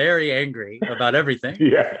like very angry about everything.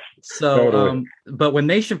 Yeah. So, totally. But when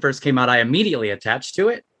Nation first came out, I immediately attached to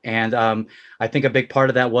it. And I think a big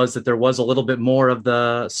part of that was that there was a little bit more of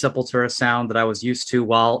the Sepultura sound that I was used to,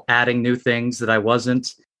 while adding new things that I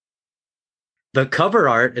wasn't. The cover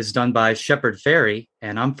art is done by Shepard Fairey,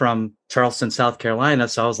 and I'm from Charleston, South Carolina.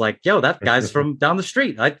 So I was like, yo, that guy's from down the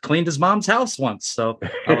street. I cleaned his mom's house once. So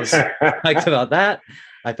I was hyped about that.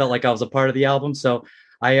 I felt like I was a part of the album. So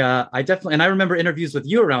I definitely, and I remember interviews with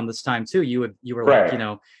you around this time too. You were like,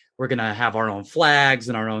 we're going to have our own flags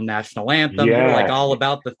and our own national anthem. Yeah. You were like all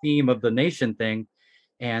about the theme of the nation thing.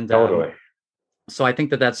 And totally. So I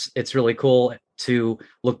think it's really cool to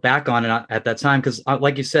look back on it at that time, because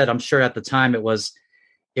like you said, I'm sure at the time it was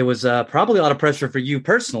probably a lot of pressure for you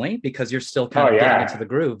personally, because you're still kind of getting into the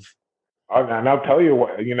groove. Oh, and I'll tell you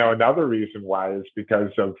what, another reason why is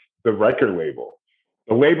because of the record label.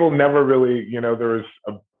 The label never really, there was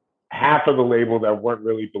half of the label that weren't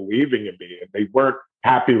really believing in me, and they weren't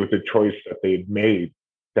happy with the choice that they had made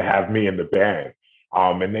to have me in the band.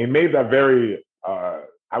 And they made that very,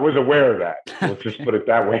 I was aware of that. Let's just put it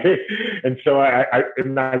that way. And so I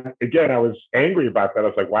was angry about that. I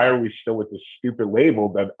was like, why are we still with this stupid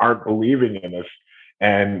label that aren't believing in us?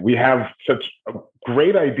 And we have such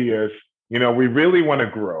great ideas. We really want to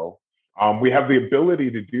grow. We have the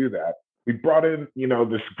ability to do that. We brought in,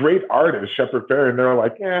 this great artist, Shepard Fairey, and they're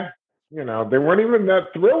like, they weren't even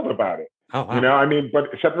that thrilled about it. Oh, wow.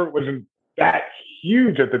 But Shepard wasn't that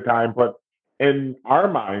huge at the time, but in our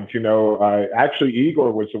minds, actually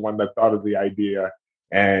Igor was the one that thought of the idea.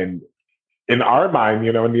 And in our mind,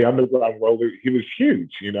 in the underground world, he was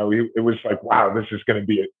huge. It was like, wow, this is going to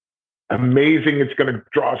be amazing. It's going to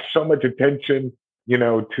draw so much attention,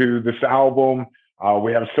 to this album.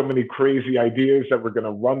 We have so many crazy ideas that we're going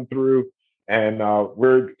to run through. And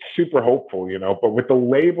we're super hopeful, but with the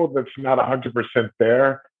label that's not 100%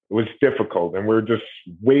 there, it was difficult, and we're just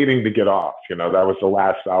waiting to get off. That was the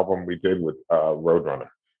last album we did with Roadrunner.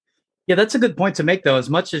 Yeah, that's a good point to make, though. As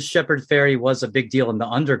much as Shepard Fairey was a big deal in the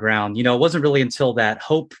underground, it wasn't really until that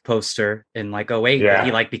Hope poster in like 2008 that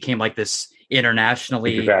he became like this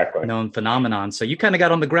internationally known phenomenon. So you kind of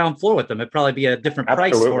got on the ground floor with them. It'd probably be a different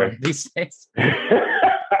price for him these days.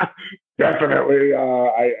 Definitely.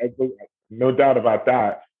 I no doubt about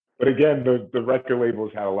that. But again, the record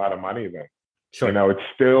labels had a lot of money then. Sure. It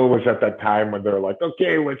still was at that time when they're like,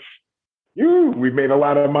 okay, we made a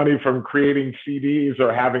lot of money from creating CDs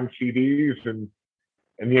or having CDs, and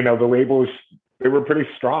the labels, they were pretty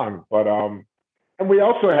strong. But and we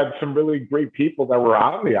also had some really great people that were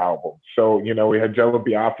on the album. So we had Jello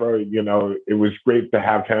Biafra. It was great to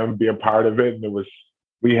have him be a part of it, and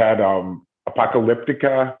we had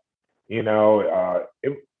Apocalyptica.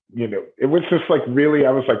 It was just like really,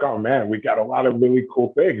 I was like, oh man, we got a lot of really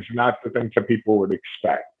cool things, not the things that people would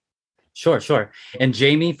expect. Sure. And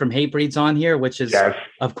Jamie from Hatebreed's on here, which is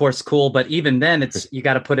of course cool. But even then you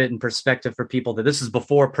got to put it in perspective for people that this is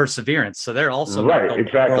before Perseverance. So they're also not the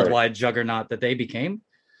worldwide juggernaut that they became.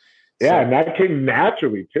 Yeah. And that came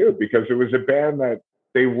naturally too, because it was a band that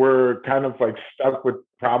they were kind of like stuck with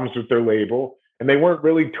problems with their label, and they weren't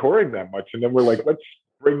really touring that much. And then we're like, let's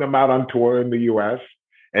bring them out on tour in the US.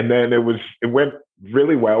 And then it went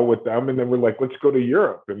really well with them. And then we're like, let's go to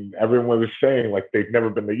Europe. And everyone was saying like, they've never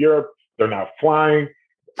been to Europe. They're not flying.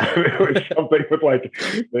 It was something with like,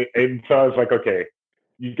 and so I was like, okay,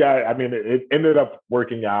 it ended up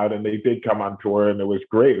working out, and they did come on tour, and it was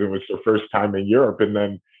great. It was their first time in Europe. And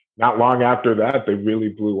then not long after that, they really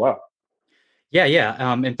blew up.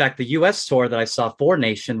 Yeah. In fact, the U.S. tour that I saw for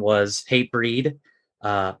Nation was Hatebreed,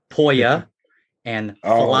 Puya, and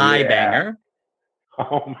Flybanger.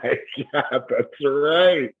 Oh my God, that's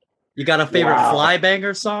right. You got a favorite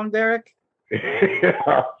Flybanger song, Derrick?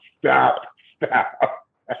 Stop.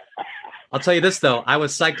 I'll tell you this, though. I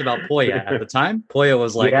was psyched about Puya at the time. Puya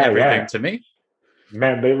was like everything to me.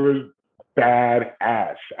 Man, they were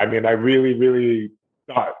badass. I mean, I really, really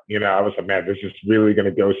thought, I was like, man, this is really going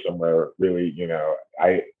to go somewhere. Really,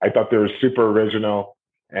 I thought they were super original,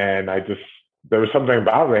 and there was something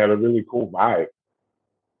about it. They had a really cool vibe.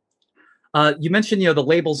 You mentioned, the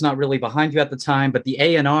label's not really behind you at the time, but the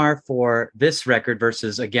A&R for this record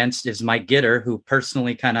versus Against is Mike Gitter, who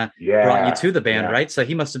personally kind of brought you to the band, right? So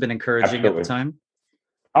he must have been encouraging at the time.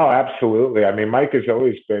 Oh, absolutely. I mean, Mike has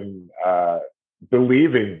always been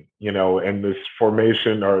believing, in this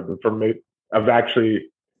formation of actually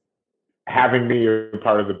having me a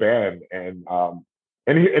part of the band. And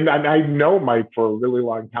I know Mike for a really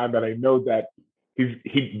long time, but I know that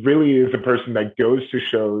he really is a person that goes to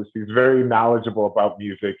shows. He's very knowledgeable about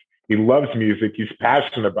music. He loves music. He's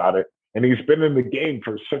passionate about it. And he's been in the game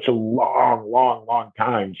for such a long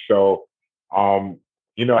time. So,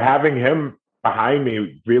 having him behind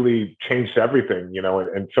me really changed everything,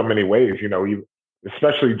 in so many ways,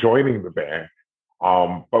 especially joining the band.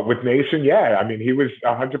 But with Nation, I mean, he was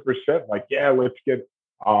 100% like, let's get,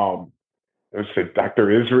 there's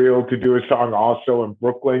Dr. Israel to do a song also in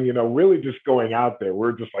Brooklyn, really just going out there.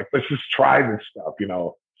 We're just like, let's just try this stuff,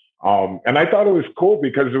 and I thought it was cool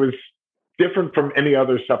because it was different from any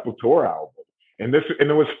other Sepultura album. And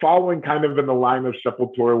it was following kind of in the line of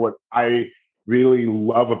Sepultura. What I really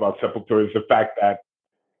love about Sepultura is the fact that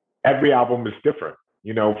every album is different,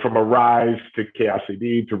 from Arise to Chaos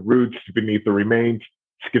AD to Roots to Beneath the Remains,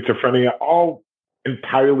 Schizophrenia, all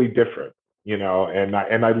entirely different. And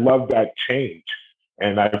I love that change.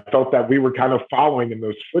 And I felt that we were kind of following in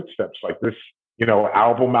those footsteps, like this,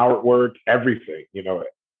 album artwork, everything,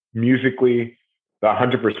 musically,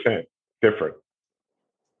 100% different.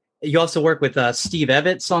 You also work with Steve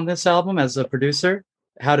Evans on this album as a producer.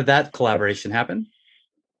 How did that collaboration happen?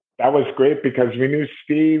 That was great because we knew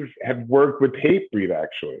Steve had worked with Hatebreed,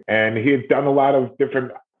 actually. And he had done a lot of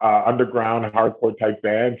different underground hardcore type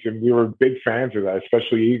bands, and we were big fans of that,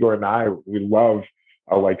 especially Igor and I. We love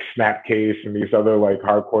like Snapcase and these other like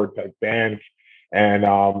hardcore type bands,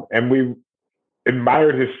 and we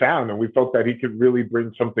admired his sound, and we felt that he could really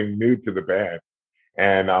bring something new to the band.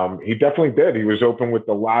 And he definitely did. He was open with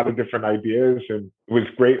a lot of different ideas, and it was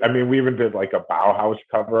great. I mean, we even did like a Bauhaus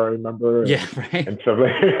cover, I remember. Right. And so,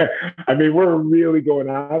 I mean, we're really going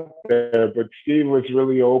out there, but Steve was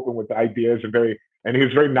really open with ideas and he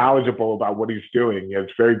was very knowledgeable about what he's doing. He has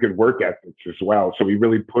very good work ethics as well. So he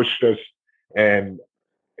really pushed us, and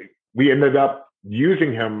we ended up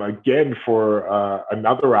using him again for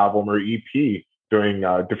another album or EP, doing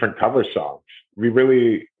different cover songs. We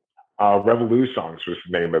really, Revolu Songs was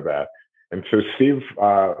the name of that. And so Steve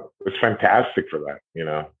was fantastic for that,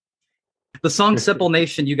 The song Simple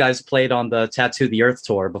Nation you guys played on the Tattoo the Earth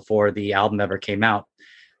tour before the album ever came out.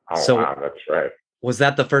 Oh, wow, that's right. Was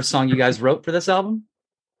that the first song you guys wrote for this album?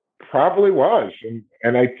 Probably was.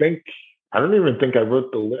 And I don't even think I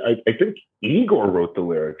wrote I think Igor wrote the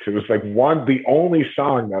lyrics. It was like the only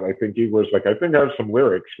song that I think Igor was like, I think I have some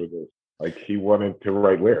lyrics for this. Like he wanted to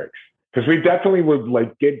write lyrics. Because we definitely would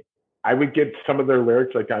I would get some of their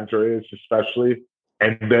lyrics, like Andreas especially,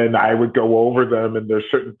 and then I would go over them, and there's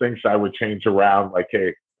certain things I would change around, like,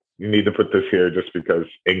 hey, you need to put this here just because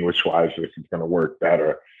English-wise this is going to work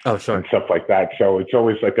better. Oh, sure. And stuff like that. So it's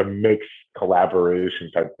always like a mixed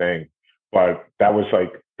collaboration type thing. But that was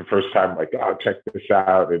like the first time, like, oh, check this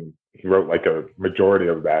out. And he wrote like a majority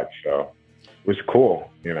of that. So it was cool,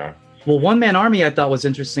 Well, One Man Army I thought was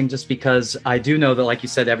interesting just because I do know that, like you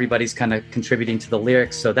said, everybody's kind of contributing to the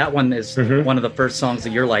lyrics. So that one is one of the first songs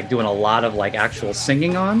that you're like doing a lot of like actual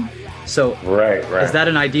singing on. So right. Is that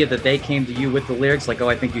an idea that they came to you with the lyrics? Like, oh,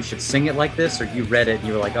 I think you should sing it like this? Or you read it and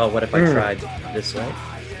you were like, oh, what if I tried this way?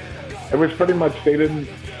 It was pretty much, they didn't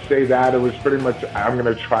say that. It was pretty much, I'm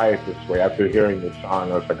going to try it this way. After hearing the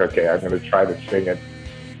song, I was like, okay, I'm going to try to sing it.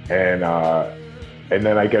 And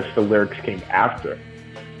then I guess the lyrics came after.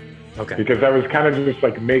 Okay. Because I was kind of just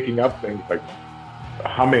like making up things, like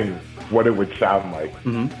humming what it would sound like.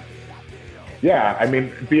 Mm-hmm. Yeah, I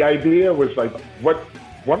mean, the idea was like,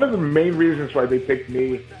 one of the main reasons why they picked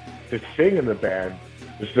me to sing in the band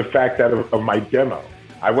is the fact that of my demo.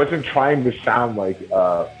 I wasn't trying to sound like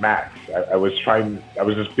Max. I was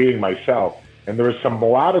just being myself. And there was some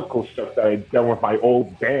melodical stuff that I'd done with my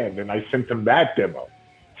old band, and I sent them that demo.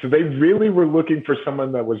 So they really were looking for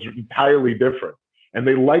someone that was entirely different. And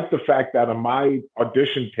they liked the fact that on my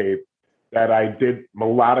audition tape that I did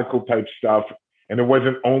melodical type stuff and it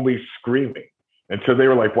wasn't only screaming. And so they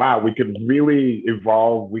were like, wow, we could really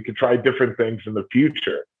evolve. We could try different things in the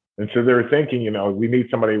future. And so they were thinking, we need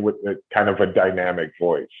somebody with a kind of a dynamic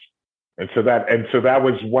voice. And so that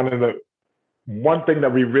was one thing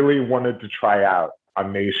that we really wanted to try out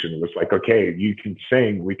on Nation was like, okay, you can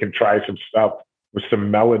sing, we can try some stuff with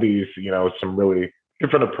some melodies, some really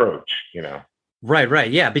different approach,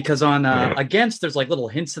 Right. Yeah. Because on Against, there's like little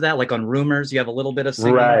hints of that, like on Rumors, you have a little bit of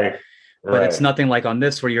singing. Right. But it's nothing like on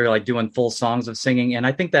this where you're like doing full songs of singing. And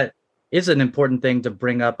I think that is an important thing to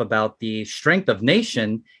bring up about the strength of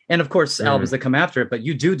Nation. And of course, albums that come after it, but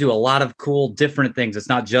you do a lot of cool, different things. It's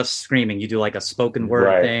not just screaming. You do like a spoken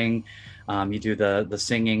word thing. You do the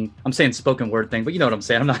singing. I'm saying spoken word thing, but you know what I'm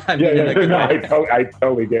saying. I'm not. I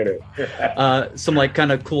totally get it. Some like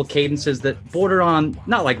kind of cool cadences that border on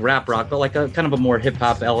not like rap rock, but like a kind of a more hip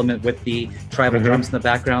hop element with the tribal drums in the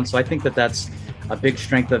background. So I think that that's a big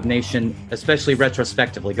strength of Nation, especially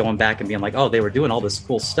retrospectively, going back and being like, oh, they were doing all this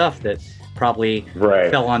cool stuff that probably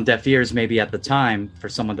fell on deaf ears maybe at the time for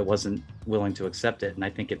someone that wasn't willing to accept it. And I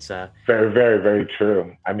think it's very, very, very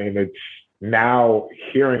true. I mean, it's now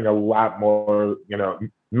hearing a lot more,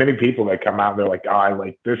 many people that come out and they're like, oh, I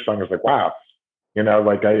like this song. It's like, wow,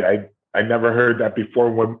 like I never heard that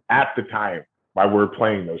before when at the time while we were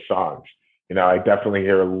playing those songs. I definitely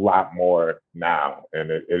hear a lot more now,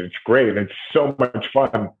 and it's great. And it's so much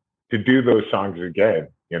fun to do those songs again.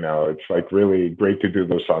 It's like really great to do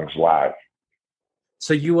those songs live.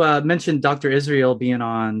 So you mentioned Dr. Israel being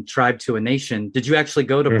on Tribe to a Nation. Did you actually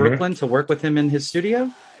go to Brooklyn to work with him in his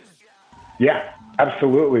studio? Yeah,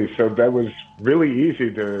 absolutely. So that was really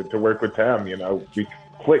easy to work with him. We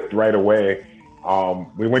clicked right away.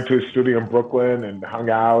 We went to his studio in Brooklyn and hung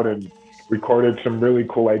out and recorded some really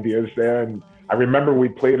cool ideas there. And I remember we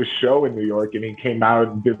played a show in New York and he came out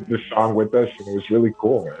and did this song with us, and it was really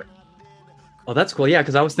cool, man. Oh, that's cool. Yeah,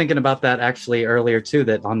 because I was thinking about that actually earlier too,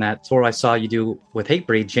 that on that tour I saw you do with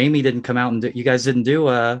Hatebreed, Jamie didn't come out and you guys didn't do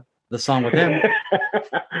the song with him.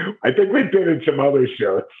 I think we did in some other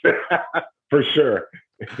shows for sure.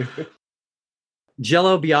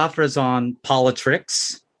 Jello Biafra's on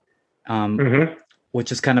Politrix,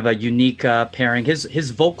 which is kind of a unique pairing.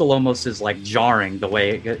 His vocal almost is like jarring the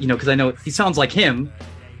way, because I know he sounds like him.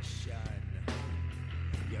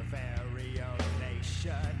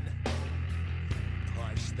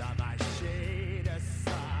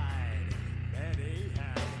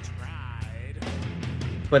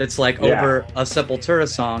 But it's like over a Sepultura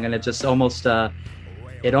song, and it just almost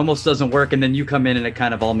doesn't work. And then you come in, and it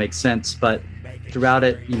kind of all makes sense. But throughout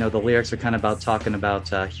it, the lyrics are kind of about talking about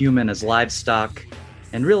human as livestock.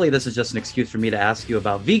 And really, this is just an excuse for me to ask you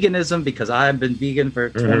about veganism, because I've been vegan for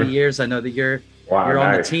 20 years. I know that you're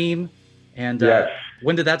on the team. And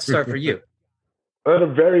when did that start for you? At a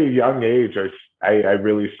very young age, I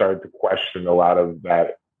really started to question a lot of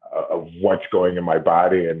that, of what's going in my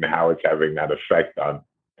body and how it's having that effect on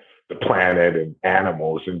the planet and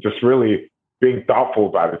animals, and just really being thoughtful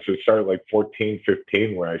about it. So it started like 14,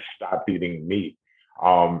 15, where I stopped eating meat.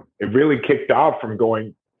 It really kicked off from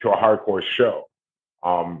going to a hardcore show.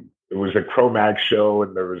 It was a Cro-Mag show,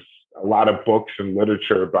 and there was a lot of books and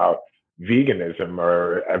literature about veganism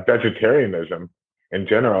or vegetarianism in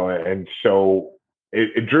general. And so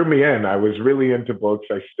it drew me in. I was really into books.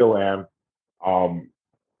 I still am.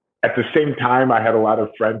 At the same time, I had a lot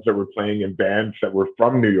of friends that were playing in bands that were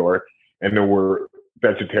from New York, and there were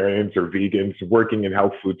vegetarians or vegans working in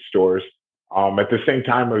health food stores. At the same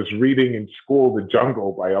time, I was reading in school The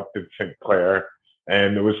Jungle by Upton Sinclair,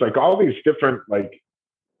 and it was like all these different like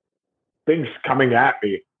things coming at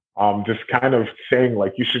me, just kind of saying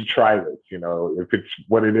like, you should try this. If it's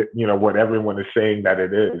what it is, what everyone is saying that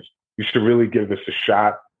it is, you should really give this a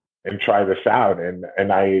shot and try this out. And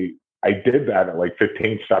I did that at like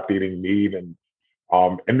 15, stopped eating meat. And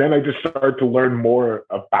then I just started to learn more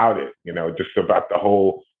about it, just about the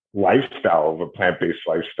whole lifestyle of a plant-based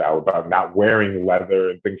lifestyle, about not wearing leather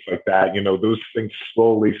and things like that. Those things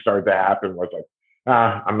slowly started to happen where it's like,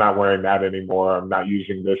 I'm not wearing that anymore. I'm not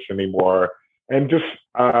using this anymore. And just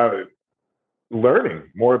learning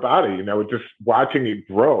more about it, just watching it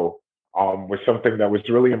grow was something that was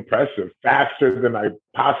really impressive, faster than I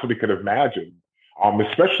possibly could have imagined.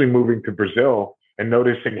 Especially moving to Brazil and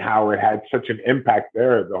noticing how it had such an impact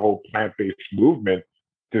there. The whole plant-based movement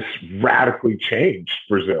just radically changed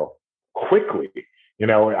Brazil quickly.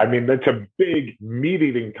 That's a big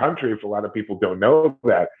meat-eating country. If a lot of people don't know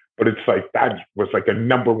that, but it's like that was like the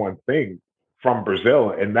number one thing from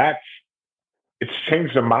Brazil. And that's it's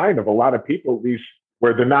changed the mind of a lot of people, at least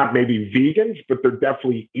where they're not maybe vegans, but they're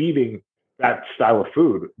definitely eating that style of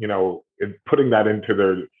food, and putting that into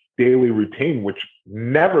their daily routine, which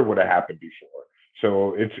never would have happened before.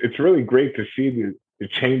 So it's really great to see the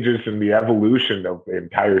changes and the evolution of the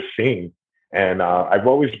entire scene. And I've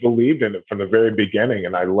always believed in it from the very beginning,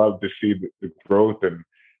 and I love to see the growth and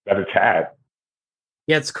that it's had.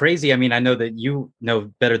 Yeah, it's crazy. I mean, I know that you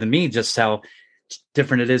know better than me just how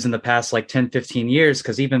different it is in the past like 10, 15 years.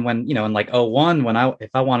 Because even when, in like '01, if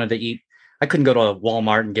I wanted to eat, I couldn't go to a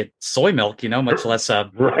Walmart and get soy milk, much less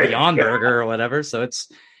a Beyond Burger or whatever. So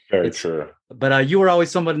it's very true. But you were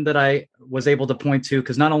always someone that I was able to point to,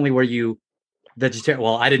 because not only were you vegetarian,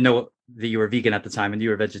 well, I didn't know that you were vegan at the time and you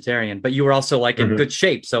were vegetarian, but you were also like in good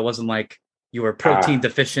shape. So it wasn't like you were protein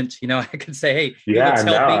deficient. I could say, hey, yeah,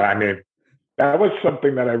 no, I mean, that was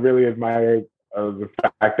something that I really admired, the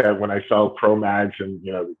fact that when I saw Cro-Mags and,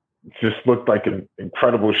 it just looked like an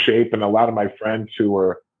incredible shape. And a lot of my friends who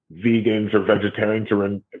were vegans or vegetarians were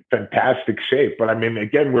in fantastic shape. But I mean,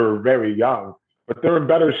 again, we were very young, but they're in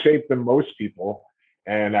better shape than most people.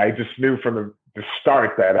 And I just knew from the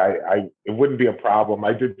start that it wouldn't be a problem.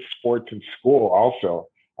 I did sports in school also,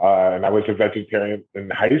 and I was a vegetarian in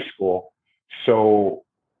high school. So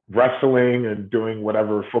wrestling and doing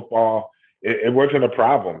whatever football, it wasn't a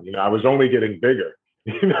problem. I was only getting bigger.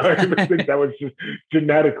 I think that was just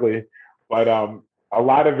genetically. But a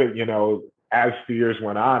lot of it, as the years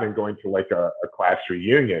went on and going to like a class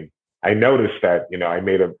reunion, I noticed that, I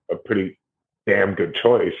made a pretty damn good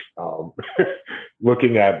choice.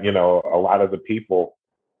 Looking at, a lot of the people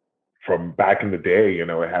from back in the day, it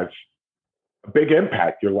has a big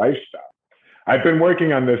impact, your lifestyle. I've been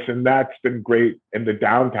working on this, and that's been great in the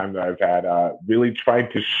downtime that I've had, really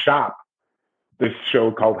trying to shop this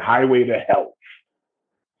show called Highway to Health.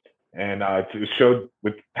 And it's a show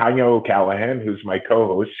with Tanya O'Callaghan, who's my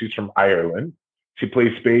co-host. She's from Ireland. She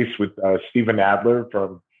plays bass with Steven Adler,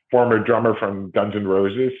 former drummer from Guns N'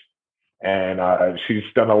 Roses. And she's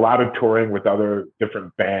done a lot of touring with other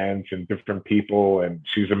different bands and different people, and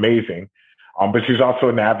she's amazing. But she's also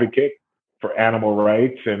an advocate for animal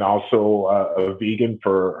rights and also a vegan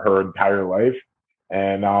for her entire life.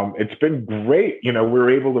 And it's been great. We were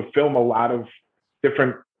able to film a lot of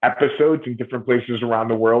different episodes in different places around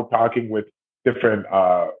the world, talking with different,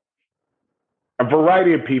 a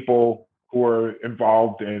variety of people who are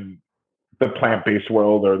involved in the plant-based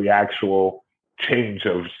world or the actual change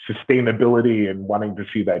of sustainability and wanting to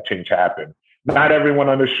see that change happen. Not everyone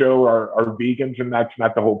on the show are vegans, and that's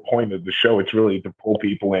not the whole point of the show. It's really to pull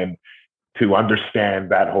people in to understand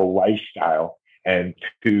that whole lifestyle and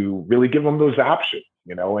to really give them those options,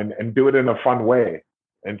 and do it in a fun way.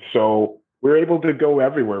 And so we're able to go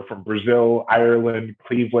everywhere from Brazil, Ireland,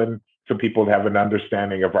 Cleveland, so people have an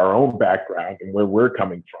understanding of our own background and where we're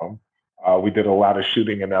coming from. We did a lot of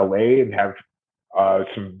shooting in LA and have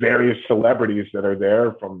some various celebrities that are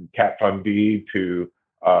there, from Kat Von D to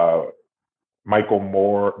Michael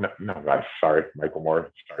Moore. Michael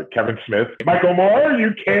Moore. Sorry, Kevin Smith. Michael Moore,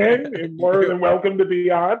 you can. You're more than welcome to be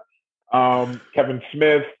on. Kevin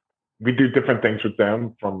Smith. We do different things with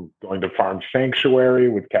them, from going to Farm Sanctuary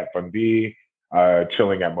with Kat Von D,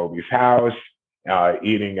 chilling at Moby's house,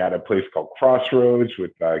 eating at a place called Crossroads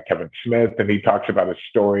with Kevin Smith. And he talks about his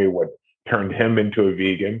story, what turned him into a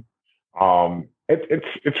vegan.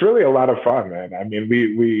 It's really a lot of fun, man. I mean,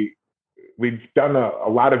 we've done a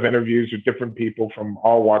lot of interviews with different people from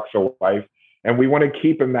all walks of life, and we want to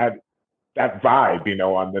keep in that vibe,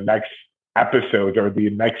 on the next episode or the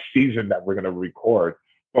next season that we're going to record.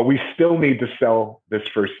 But we still need to sell this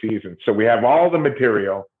first season, so we have all the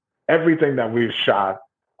material, everything that we've shot,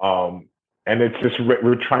 and it's just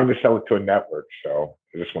we're trying to sell it to a network. So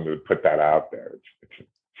I just wanted to put that out there. It's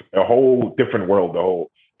a whole different world, the whole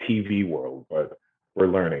TV world, but we're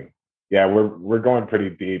learning. Yeah, we're going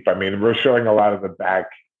pretty deep. I mean, we're showing a lot of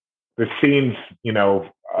the scenes,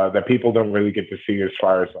 that people don't really get to see, as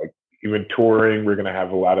far as like even touring. We're going to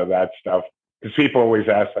have a lot of that stuff, because people always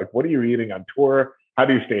ask, like, what are you eating on tour? How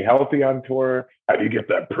do you stay healthy on tour? How do you get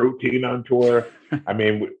that protein on tour? I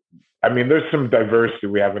mean, there's some diversity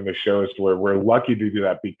we have in the shows where we're lucky to do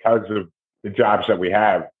that because of the jobs that we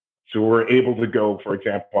have. So we're able to go, for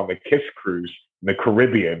example, on the Kiss cruise in the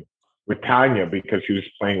Caribbean with Tanya, because she was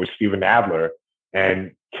playing with Steven Adler,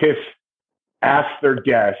 and Kiss asked their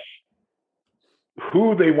guests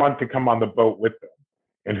who they want to come on the boat with them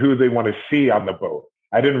and who they want to see on the boat.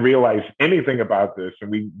 I didn't realize anything about this,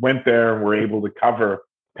 and we went there and were able to cover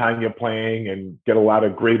Tanya playing and get a lot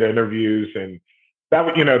of great interviews. And that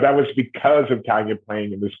was because of Tanya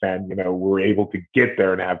playing in this band. We were able to get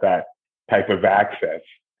there and have that type of access.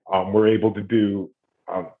 We're able to do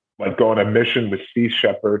like go on a mission with Sea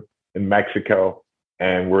Shepherd in Mexico,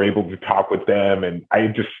 and we're able to talk with them. And I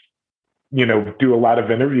just, do a lot of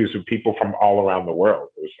interviews with people from all around the world.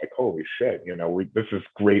 It was like, holy shit, this is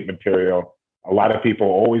great material. A lot of people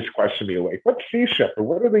always question me, like, what's Sea Shepherd?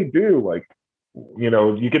 What do they do? Like,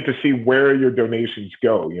 you get to see where your donations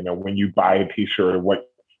go, when you buy a t-shirt, or what,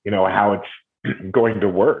 how it's going to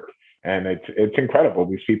work. And it's incredible.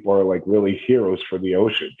 These people are like really heroes for the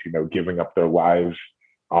ocean, giving up their lives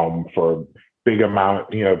for a big amount,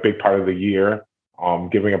 big part of the year,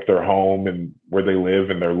 giving up their home and where they live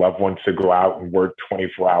and their loved ones to go out and work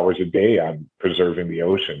 24 hours a day on preserving the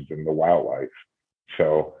oceans and the wildlife.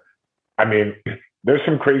 So, I mean, there's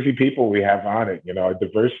some crazy people we have on it.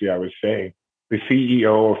 Diversity, I was saying, the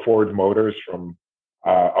CEO of Ford Motors of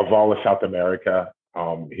all of South America,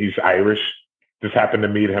 he's Irish. Just happened to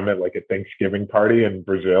meet him at like a Thanksgiving party in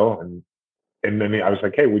Brazil. And then I was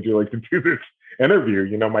like, hey, would you like to do this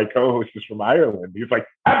interview? My co-host is from Ireland. He's like,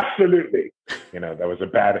 absolutely. That was a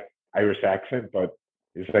bad Irish accent, but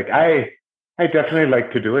he's like, I definitely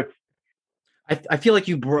like to do it. I feel like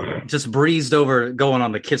you just breezed over going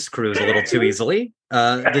on the Kiss cruise a little too easily.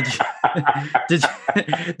 Did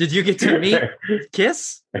you get to meet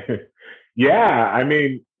Kiss? Yeah, I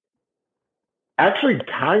mean, actually,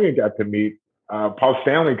 Tanya got to meet Paul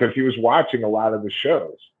Stanley because he was watching a lot of the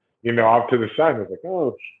shows. Off to the side. I was like,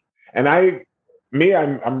 oh, and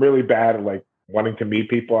I'm really bad at like wanting to meet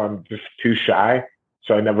people. I'm just too shy,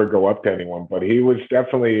 so I never go up to anyone. But he was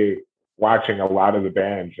definitely watching a lot of the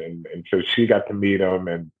bands, and so she got to meet him,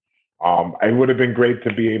 and it would have been great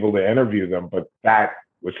to be able to interview them, but that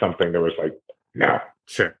was something that was like, no,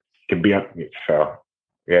 sure, can be up. So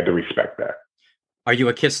we had to respect that. Are you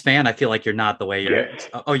a Kiss fan? I feel like you're not the way you're.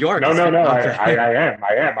 Yeah. Oh, you are. No. Okay. I am.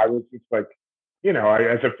 I was just like,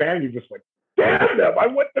 as a fan, you're just like, damn them. I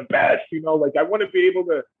want the best. Like I want to be able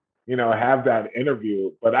to, have that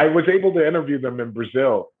interview. But I was able to interview them in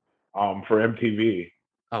Brazil for MTV.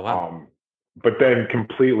 Oh wow. But then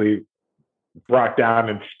completely brought down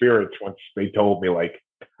in spirits once they told me, like,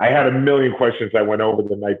 I had a million questions I went over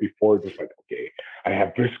the night before, just like, okay, I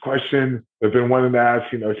have this question I've been wanting to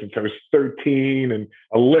ask, since I was 13, and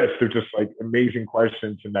a list of just like amazing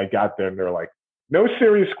questions. And I got there and they're like, no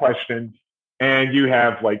serious questions. And you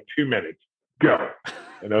have like 2 minutes, go.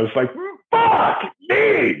 And I was like, fuck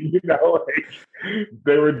me, like,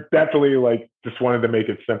 they were definitely like, just wanted to make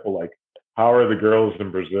it simple. Like, how are the girls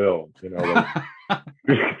in Brazil? Like,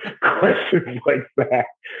 questions like that.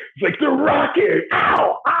 It's like, they're rocking,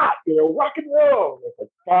 ow, hot, rock and roll.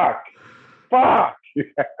 It's like, fuck.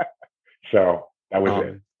 So that was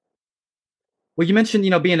it. Well, you mentioned,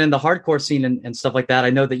 being in the hardcore scene and stuff like that. I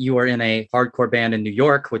know that you were in a hardcore band in New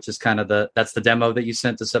York, which is kind of that's the demo that you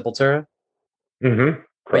sent to Sepultura. Mm-hmm.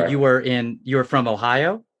 But you were from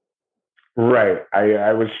Ohio? Right.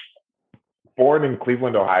 I was born in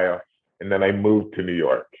Cleveland, Ohio, and then I moved to New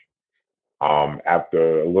York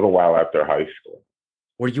after a little while after high school.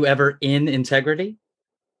 Were you ever in Integrity?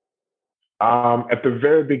 At the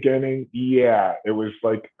very beginning, yeah. It was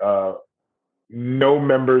like no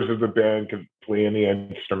members of the band could play any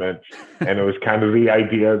instruments, and it was kind of the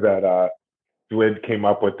idea that Dwid came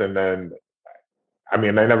up with. And then, I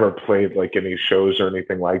mean, I never played like any shows or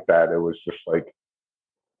anything like that. It was just like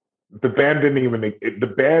the band didn't even the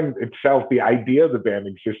band itself. The idea of the band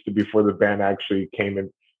existed before the band actually came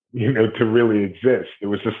in, to really exist. It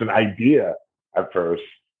was just an idea at first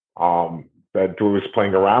that Dwid was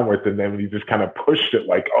playing around with, and then he just kind of pushed it.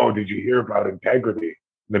 Like, oh, did you hear about Integrity?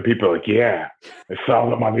 And then people are like, yeah, I saw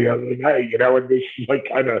them on the other night, and this is like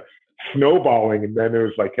kind of snowballing. And then it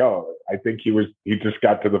was like, oh, I think he just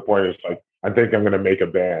got to the point. It's like, I think I'm going to make a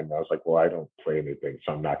band. And I was like, well, I don't play anything,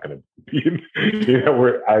 so I'm not going to be,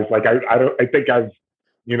 where I was like, I think I've,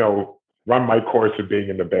 run my course of being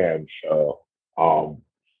in the band. So,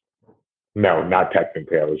 no, not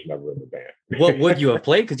technically. I was never in the band. What would you have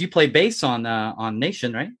played? Because you play bass on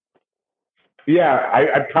Nation, right? Yeah,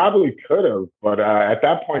 I probably could have, but at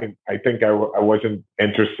that point, I think I wasn't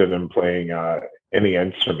interested in playing any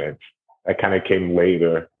instruments. That kind of came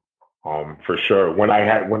later, for sure. When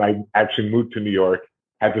I actually moved to New York,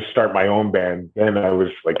 had to start my own band. Then I was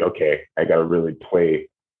like, okay, I got to really play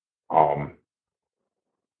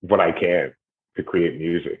what I can to create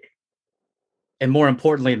music. And more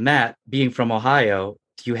importantly than that, being from Ohio,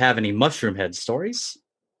 do you have any Mushroom Head stories?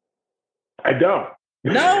 I don't.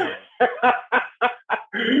 No.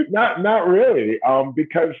 Not really,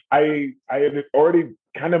 because I had already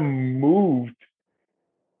kind of moved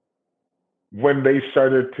when they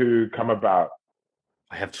started to come about.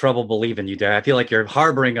 I have trouble believing you, Derek. I feel like you're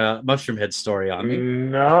harboring a Mushroom Head story on me.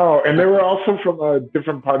 No, and they were also from a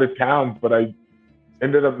different part of town, but I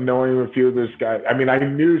ended up knowing a few of those guys. I mean, I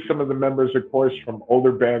knew some of the members, of course, from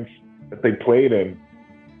older bands that they played in,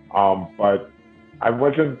 but I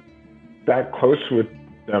wasn't that close with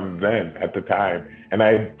them then at the time. And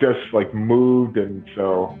I just like moved, and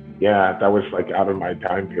so yeah, that was like out of my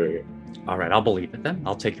time period. All right, I'll believe it then.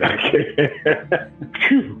 I'll take that.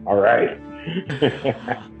 All right.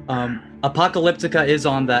 Apocalyptica is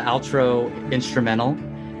on the outro instrumental.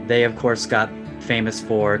 They, of course, got famous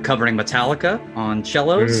for covering Metallica on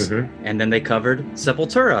cellos, and then they covered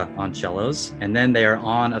Sepultura on cellos, and then they are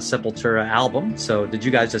on a Sepultura album. So did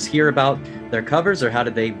you guys just hear about their covers, or how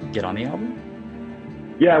did they get on the album?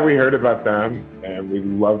 Yeah, we heard about them, and we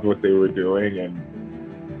loved what they were doing,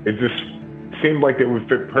 and it just seemed like it would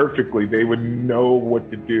fit perfectly. They would know what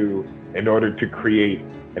to do in order to create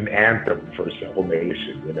an anthem for Sepul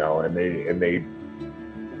Nation, you know, and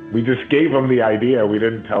we just gave them the idea. We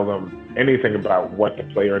didn't tell them anything about what to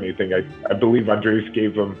play or anything. I believe Andres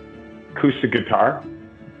gave them acoustic guitar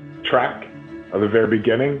track at the very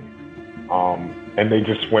beginning, and they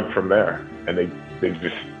just went from there, and they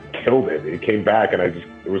just killed it. It came back, and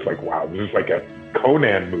it was like, wow, this is like a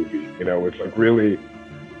Conan movie, you know. It's like really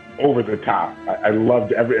over the top. I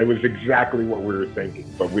loved it was exactly what we were thinking.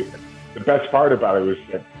 But the best part about it was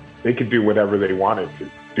that they could do whatever they wanted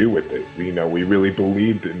to do with it. You know, we really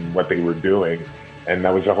believed in what they were doing, and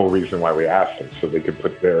that was the whole reason why we asked them, so they could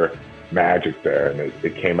put their magic there, and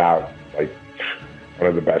it came out like one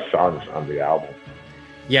of the best songs on the album.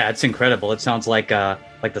 Yeah, it's incredible. It sounds like the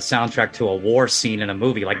soundtrack to a war scene in a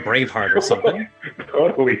movie, like Braveheart or something.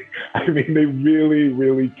 Totally. I mean, they really,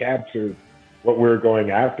 really captured what we're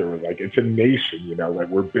going after. Like, it's a nation, you know, that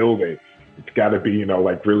we're building. It's got to be, you know,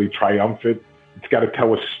 like really triumphant. It's got to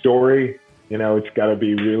tell a story. You know, it's got to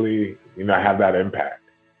be really, you know, have that impact.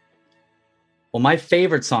 Well, my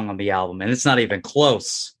favorite song on the album, and it's not even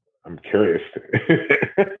close. I'm curious.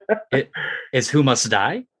 It is Who Must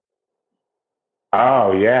Die?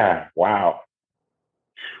 Oh, yeah. Wow.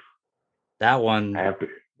 That one,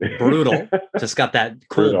 brutal. Just got that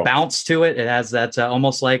cool bounce to it. It has that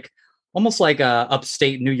almost like a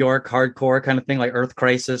upstate New York hardcore kind of thing, like Earth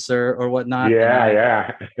Crisis or whatnot.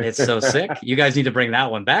 Yeah. It's so sick. You guys need to bring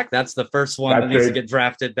that one back. That's the first one that needs to get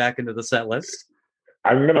drafted back into the set list.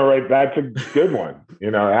 I'm going to write, that's a good one.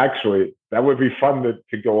 You know, actually, that would be fun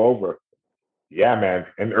to go over. Yeah, man.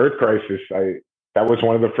 And Earth Crisis, that was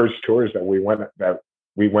one of the first tours that we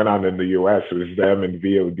went on in the US. It was them and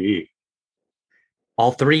VOD.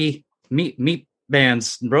 All three meat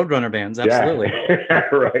bands, Roadrunner bands, absolutely. Yeah.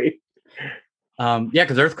 Right. Yeah,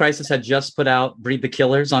 because Earth Crisis had just put out Breed the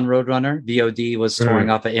Killers on Roadrunner. VOD was touring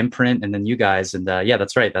off of Imprint, and then you guys. And yeah,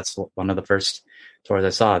 that's right. That's one of the first tours I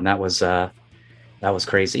saw, and that was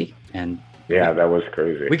crazy. And yeah, that was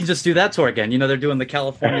crazy. We can just do that tour again. You know, they're doing the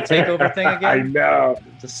California Takeover thing again. I know.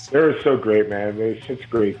 They were so great, man. They're such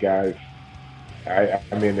great guys. I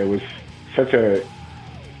mean, it was such a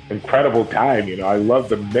incredible time. You know, I love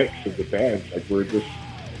the mix of the bands. Like,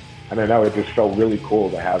 I don't know, it just felt really cool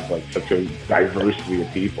to have like such a diversity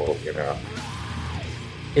of people, you know.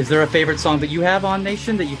 Is there a favorite song that you have on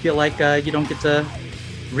Nation that you feel like you don't get to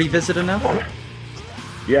revisit enough?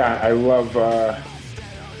 Yeah, I love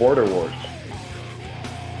Border Wars.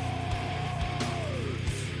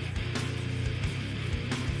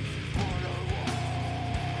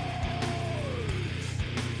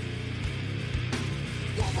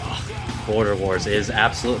 Border Wars is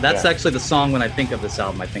absolute. That's actually the song when I think of this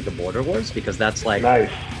album, I think of Border Wars, because that's like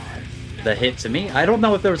the hit to me. I don't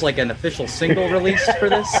know if there was like an official single released for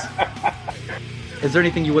this. Is there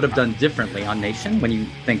anything you would have done differently on Nation when you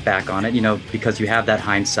think back on it? You know, because you have that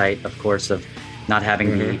hindsight, of course, of not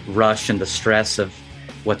having the rush and the stress of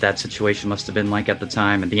what that situation must have been like at the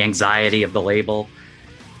time, and the anxiety of the label.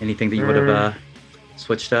 Anything that you would have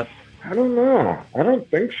switched up? I don't know. I don't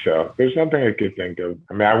think so. There's nothing I could think of.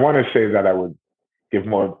 I mean, I want to say that I would give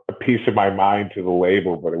more a piece of my mind to the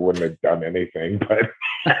label, but it wouldn't have done anything. But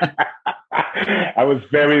I was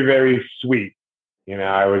very, very sweet. You know,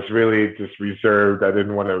 I was really just reserved. I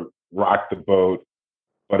didn't want to rock the boat,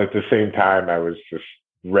 but at the same time, I was just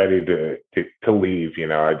ready to leave. You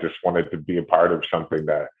know, I just wanted to be a part of something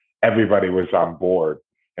that everybody was on board,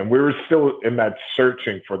 and we were still in that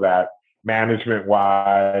searching for that. Management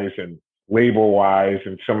wise and label wise,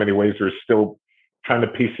 in so many ways, we're still trying to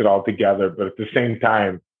piece it all together. But at the same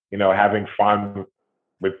time, you know, having fun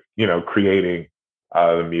with, you know, creating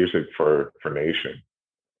the music for Nation.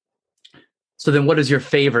 So then what is your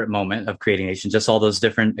favorite moment of creating Nation? Just all those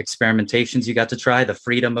different experimentations you got to try, the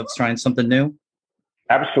freedom of trying something new?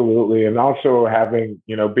 Absolutely. And also having,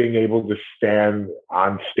 being able to stand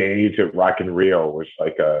on stage at Rock in Rio was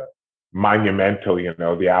like a monumental,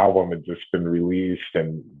 the album had just been released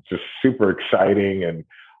and just super exciting.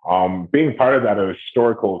 And being part of that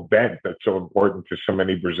historical event that's so important to so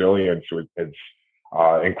many Brazilians, it's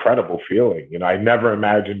incredible feeling. I never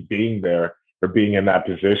imagined being there or being in that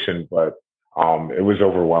position, but it was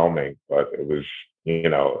overwhelming. But it was,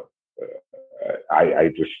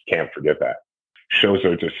 I just can't forget that. Shows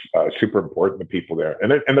are just super important to people there,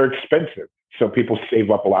 and they're expensive. So people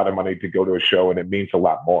save up a lot of money to go to a show, and it means a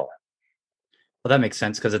lot more. Well, that makes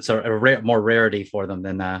sense because it's more rarity for them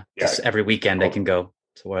than just every weekend they can go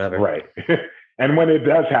to whatever. Right. And when it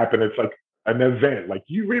does happen, it's like an event. Like,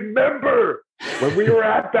 you remember when we were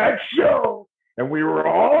at that show and we were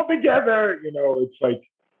all together, it's like,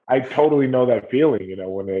 I totally know that feeling,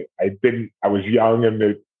 when I was young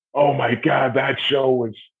and oh my God, that show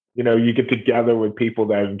was, you get together with people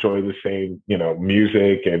that enjoy the same,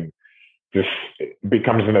 music, and just it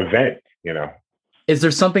becomes an event, Is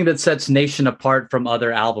there something that sets Nation apart from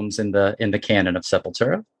other albums in the canon of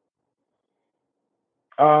Sepultura?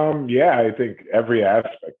 Yeah, I think every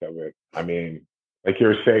aspect of it. I mean, like you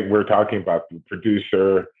were saying, we're talking about the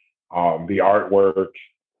producer, the artwork,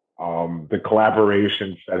 the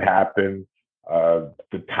collaborations that happened,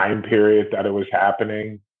 the time period that it was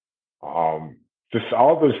happening. Just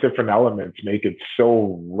all those different elements make it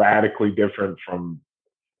so radically different from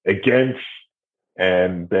Against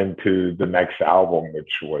and then to the next album,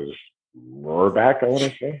 which was Roarback, I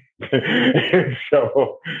want to say.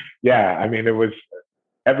 So, yeah, I mean,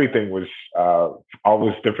 everything was all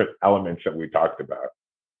those different elements that we talked about.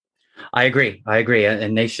 I agree.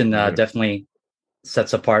 And Nation definitely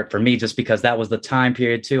sets apart for me just because that was the time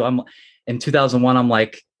period too. In 2001, I'm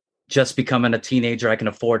like just becoming a teenager. I can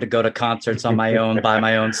afford to go to concerts on my own, buy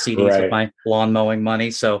my own CDs with my lawn mowing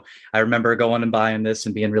money. So I remember going and buying this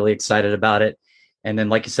and being really excited about it. And then,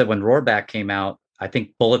 like you said, when Roarback came out, I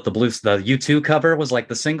think Bullet the Blues, the U2 cover was like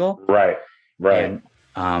the single. Right. And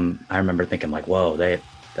I remember thinking like, whoa,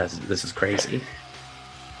 this is crazy.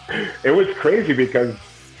 It was crazy because,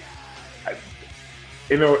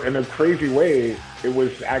 in a crazy way, it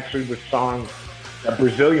was actually the song that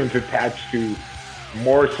Brazilians attached to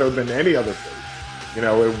more so than any other place.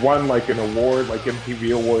 It won like an award, like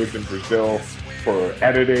MTV Awards in Brazil for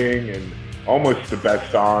editing and almost the best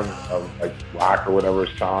song of like rock or whatever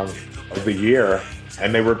song of the year.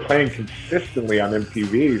 And they were playing consistently on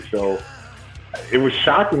MTV. So it was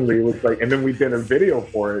shockingly, it was like, and then we did a video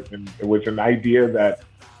for it. And it was an idea that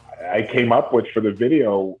I came up with for the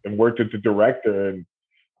video and worked with the director. And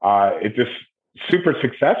it just super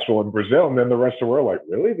successful in Brazil. And then the rest of the world, like,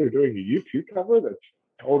 really? They're doing a YouTube cover? That's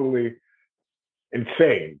totally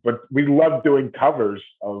insane. But we love doing covers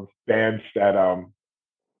of bands that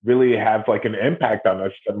really have like an impact on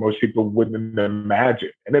us that most people wouldn't imagine.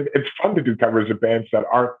 And it's fun to do covers of bands that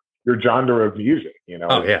aren't your genre of music,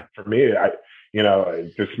 Oh, yeah. For me,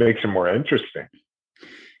 it just makes it more interesting.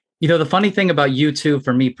 The funny thing about U2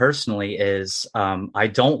 for me personally is I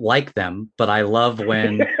don't like them, but I love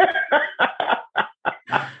when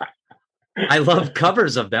I love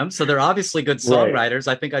covers of them. So they're obviously good songwriters.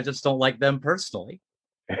 Right. I think I just don't like them personally.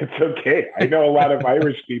 It's okay. I know a lot of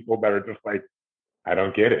Irish people that are just like, I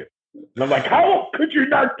don't get it. And I'm like, how could you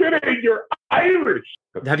not get it? You're Irish.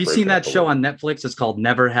 Have you seen that show on Netflix? It's called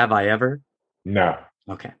Never Have I Ever. No.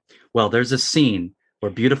 Okay. Well, there's a scene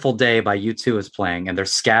where Beautiful Day by U2 is playing and they're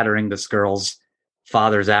scattering this girl's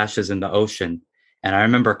father's ashes in the ocean. And I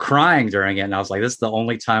remember crying during it. And I was like, this is the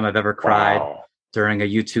only time I've ever cried during a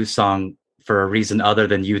U2 song for a reason other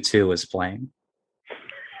than U2 is playing.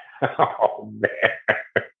 Oh, man.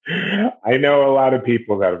 I know a lot of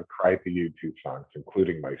people that have cried to U2 songs,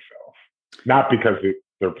 including myself. Not because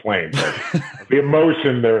they're playing, but the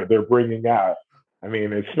emotion they're bringing out. I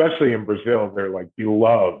mean, especially in Brazil, they're like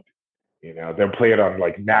beloved. They'll play it on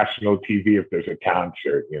like national TV if there's a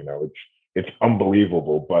concert. It's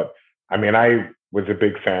unbelievable. But I mean, I was a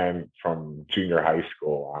big fan from junior high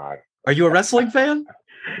school on. Are you a wrestling fan?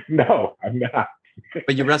 No, I'm not.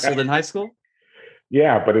 But you wrestled in high school?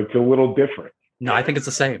 Yeah, but it's a little different. No, I think it's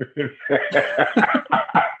the same.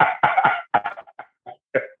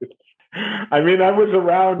 I mean, I was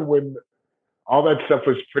around when all that stuff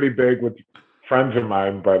was pretty big with friends of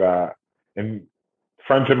mine, but and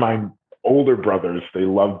friends of mine, older brothers, they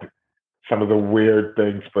loved some of the weird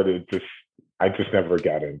things, but I just never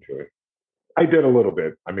got into it. I did a little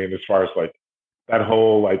bit. I mean, as far as like that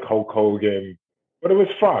whole like Hulk Hogan, but it was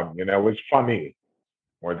fun, it was funny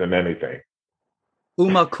more than anything.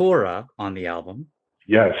 Umakura on the album.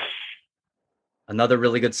 Yes. Another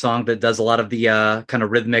really good song that does a lot of the kind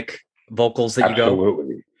of rhythmic vocals that you go.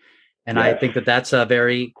 Absolutely. And yes. I think that that's a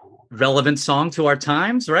very relevant song to our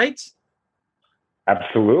times, right?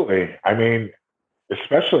 Absolutely. I mean,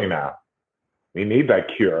 especially now, we need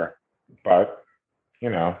that cure. But, you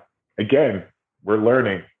know, again, we're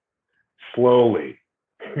learning slowly.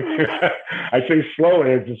 I say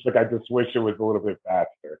slowly, it's just like I just wish it was a little bit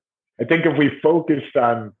faster. I think if we focused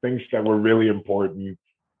on things that were really important,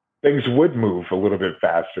 things would move a little bit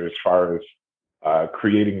faster as far as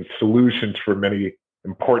creating solutions for many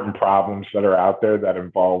important problems that are out there that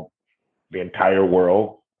involve the entire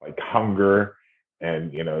world, like hunger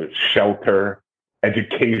and, you know, shelter,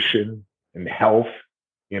 education, and health.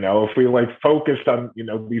 You know, if we like focused on, you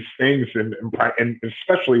know, these things and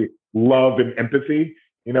especially love and empathy,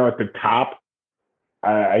 you know, at the top,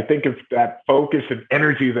 I think it's that focus and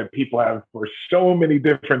energy that people have for so many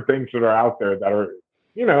different things that are out there that are,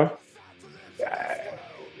 you know,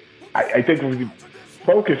 I think if we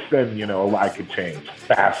focus, then, you know, a lot could change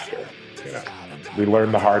faster. You know, we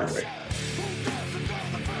learn the hard way.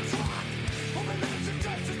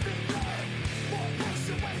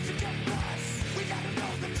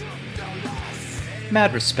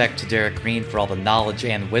 Mad respect to Derrick Green for all the knowledge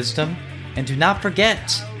and wisdom. And do not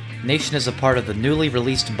forget, Nation is a part of the newly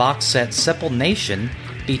released box set Sepul Nation,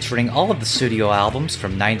 featuring all of the studio albums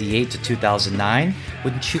from 98 to 2009,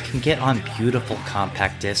 which you can get on beautiful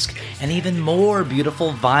compact disc and even more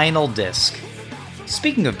beautiful vinyl disc.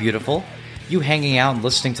 Speaking of beautiful, you hanging out and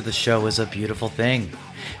listening to the show is a beautiful thing.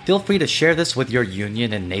 Feel free to share this with your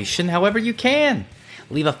union and nation however you can.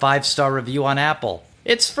 Leave a 5-star review on Apple.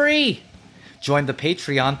 It's free! Join the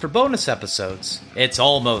Patreon for bonus episodes. It's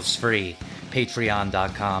almost free.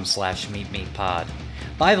 Patreon.com/meetmeetpod.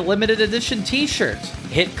 Buy the limited edition t-shirt.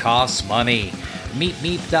 It costs money.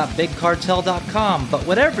 Meetmeet.bigcartel.com. But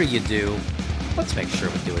whatever you do, let's make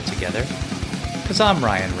sure we do it together. Because I'm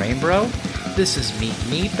Ryan Rainbro. This is Meet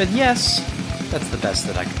Meep, and yes, that's the best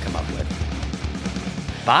that I could come up with.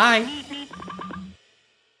 Bye!